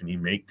 can he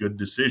make good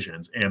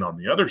decisions? And on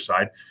the other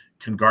side,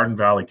 can Garden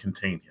Valley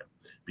contain him?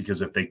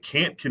 Because if they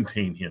can't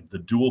contain him, the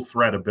dual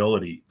threat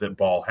ability that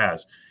Ball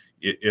has,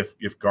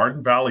 if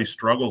Garden Valley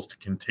struggles to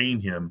contain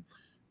him,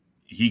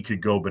 he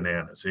could go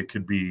bananas. It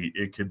could be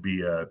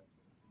a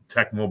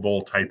Tecmo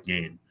Bowl type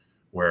game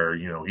where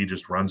he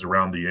just runs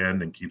around the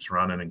end and keeps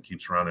running and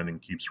keeps running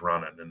and keeps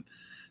running. And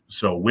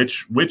so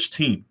which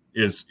team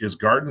Is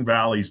Garden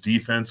Valley's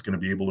defense going to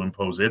be able to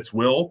impose its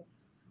will,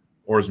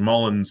 or is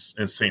Mullins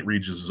and St.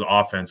 Regis'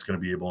 offense going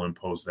to be able to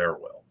impose their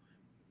will?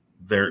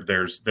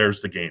 There's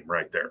the game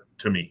right there.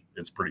 To me,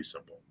 it's pretty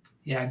simple.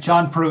 Yeah,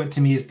 John Pruitt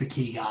to me is the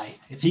key guy.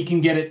 If he can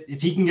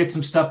get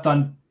some stuff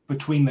done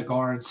between the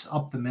guards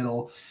up the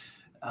middle,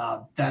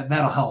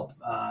 that'll help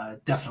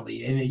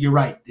definitely. And you're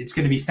right. It's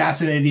going to be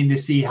fascinating to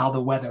see how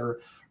the weather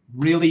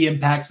really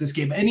impacts this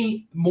game.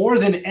 More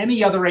than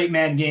any other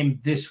 8-man game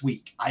this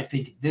week, I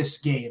think this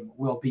game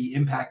will be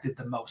impacted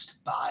the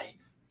most by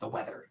the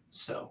weather.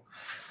 So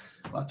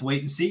we'll have to wait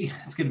and see.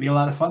 It's going to be a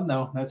lot of fun,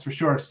 though. That's for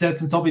sure.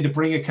 Stetson told me to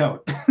bring a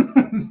coat.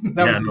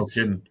 No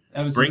kidding.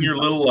 Bring your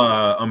little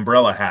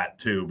umbrella hat,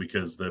 too,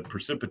 because the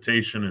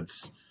precipitation,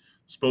 it's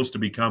supposed to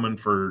be coming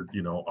for,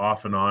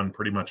 off and on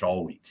pretty much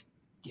all week.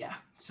 Yeah,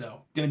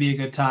 so going to be a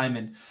good time.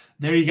 And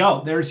there you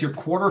go. There's your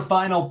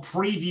quarterfinal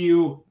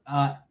preview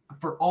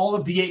for all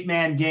of the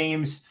 8-man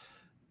games.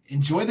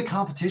 Enjoy the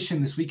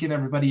competition this weekend,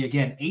 everybody.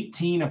 Again,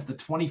 18 of the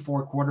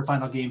 24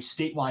 quarterfinal games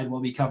statewide will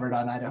be covered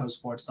on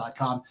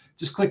idahosports.com.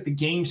 Just click the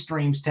game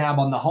streams tab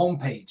on the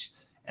homepage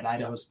at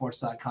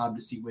idahosports.com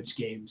to see which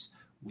games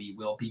we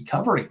will be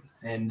covering.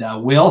 And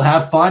we'll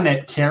have fun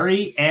at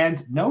Carry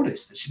and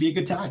Notice. It should be a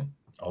good time.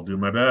 I'll do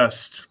my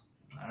best.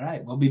 All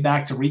right. We'll be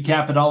back to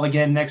recap it all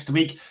again next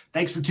week.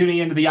 Thanks for tuning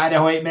into the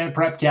Idaho 8-Man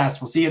Prepcast.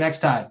 We'll see you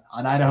next time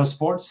on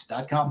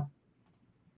idahosports.com.